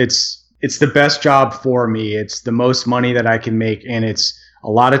 It's the best job for me. It's the most money that I can make, and it's a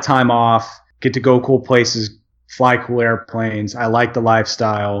lot of time off, get to go cool places, fly cool airplanes. I like the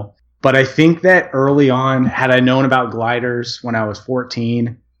lifestyle. But I think that early on, had I known about gliders when I was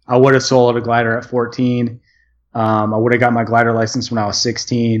 14, I would have soloed a glider at 14. I would have got my glider license when I was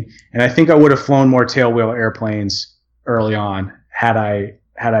 16. And I think I would have flown more tailwheel airplanes early on had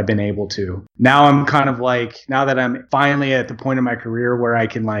I been able to. Now I'm kind of like, now that I'm finally at the point in my career where I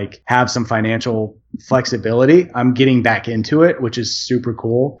can like have some financial flexibility, I'm getting back into it, which is super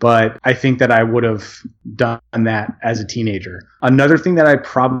cool. But I think that I would have done that as a teenager. Another thing that I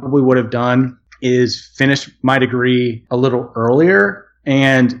probably would have done is finish my degree a little earlier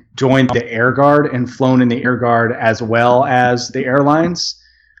and joined the Air Guard and flown in the Air Guard as well as the airlines.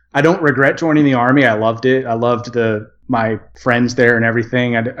 I don't regret joining the Army. I loved it. I loved my friends there and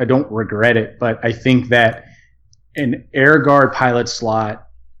everything. I don't regret it, but I think that an Air Guard pilot slot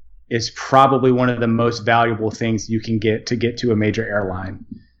is probably one of the most valuable things you can get to a major airline.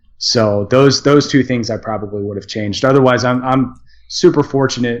 So those two things I probably would have changed. Otherwise, I'm super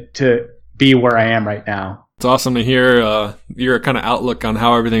fortunate to be where I am right now. It's awesome to hear your kind of outlook on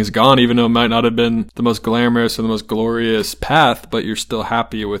how everything's gone, even though it might not have been the most glamorous or the most glorious path, but you're still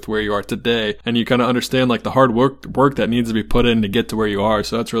happy with where you are today. And you kind of understand like the hard work that needs to be put in to get to where you are.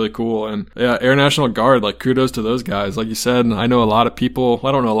 So that's really cool. And yeah, Air National Guard, like kudos to those guys. Like you said, I know a lot of people,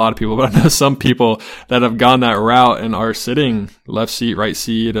 I don't know a lot of people, but I know some people that have gone that route and are sitting left seat, right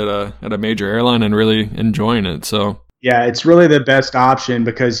seat at a major airline and really enjoying it. So yeah, it's really the best option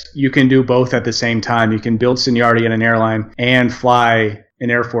because you can do both at the same time. You can build seniority in an airline and fly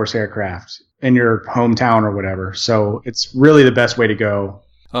an Air Force aircraft in your hometown or whatever. So it's really the best way to go.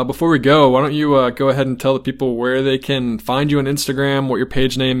 Before we go, why don't you go ahead and tell the people where they can find you on Instagram, what your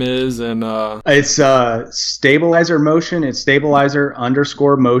page name is, and It's Stabilizer Motion. It's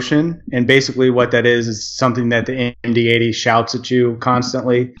stabilizer_motion, and basically what that is something that the MD-80 shouts at you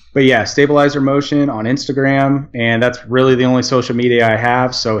constantly. But yeah, Stabilizer Motion on Instagram, and that's really the only social media I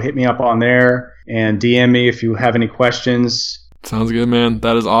have. So hit me up on there and DM me if you have any questions. Sounds good, man.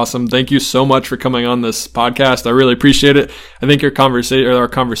 That is awesome. Thank you so much for coming on this podcast. I really appreciate it. I think our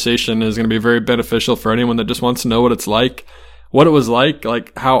conversation is going to be very beneficial for anyone that just wants to know what it's like, what it was like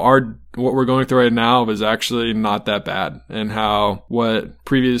how what we're going through right now is actually not that bad, and how what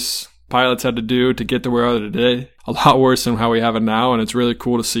previous pilots had to do to get to where we are today, a lot worse than how we have it now. And it's really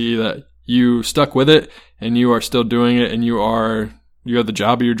cool to see that you stuck with it and you are still doing it, and you have the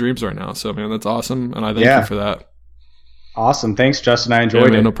job of your dreams right now. So, man, that's awesome. And I thank you for that. Awesome. Thanks, Justin. I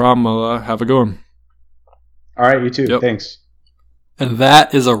enjoyed it. No problem. I'll have a good one. All right. You too. Yep. Thanks. And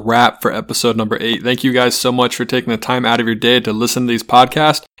that is a wrap for episode number 8. Thank you guys so much for taking the time out of your day to listen to these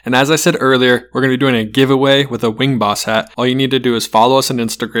podcasts. And as I said earlier, we're going to be doing a giveaway with a Wing Boss hat. All you need to do is follow us on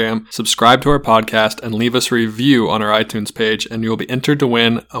Instagram, subscribe to our podcast, and leave us a review on our iTunes page, and you'll be entered to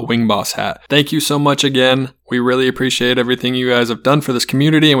win a Wing Boss hat. Thank you so much again. We really appreciate everything you guys have done for this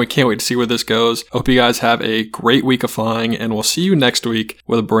community, and we can't wait to see where this goes. Hope you guys have a great week of flying, and we'll see you next week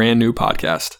with a brand new podcast.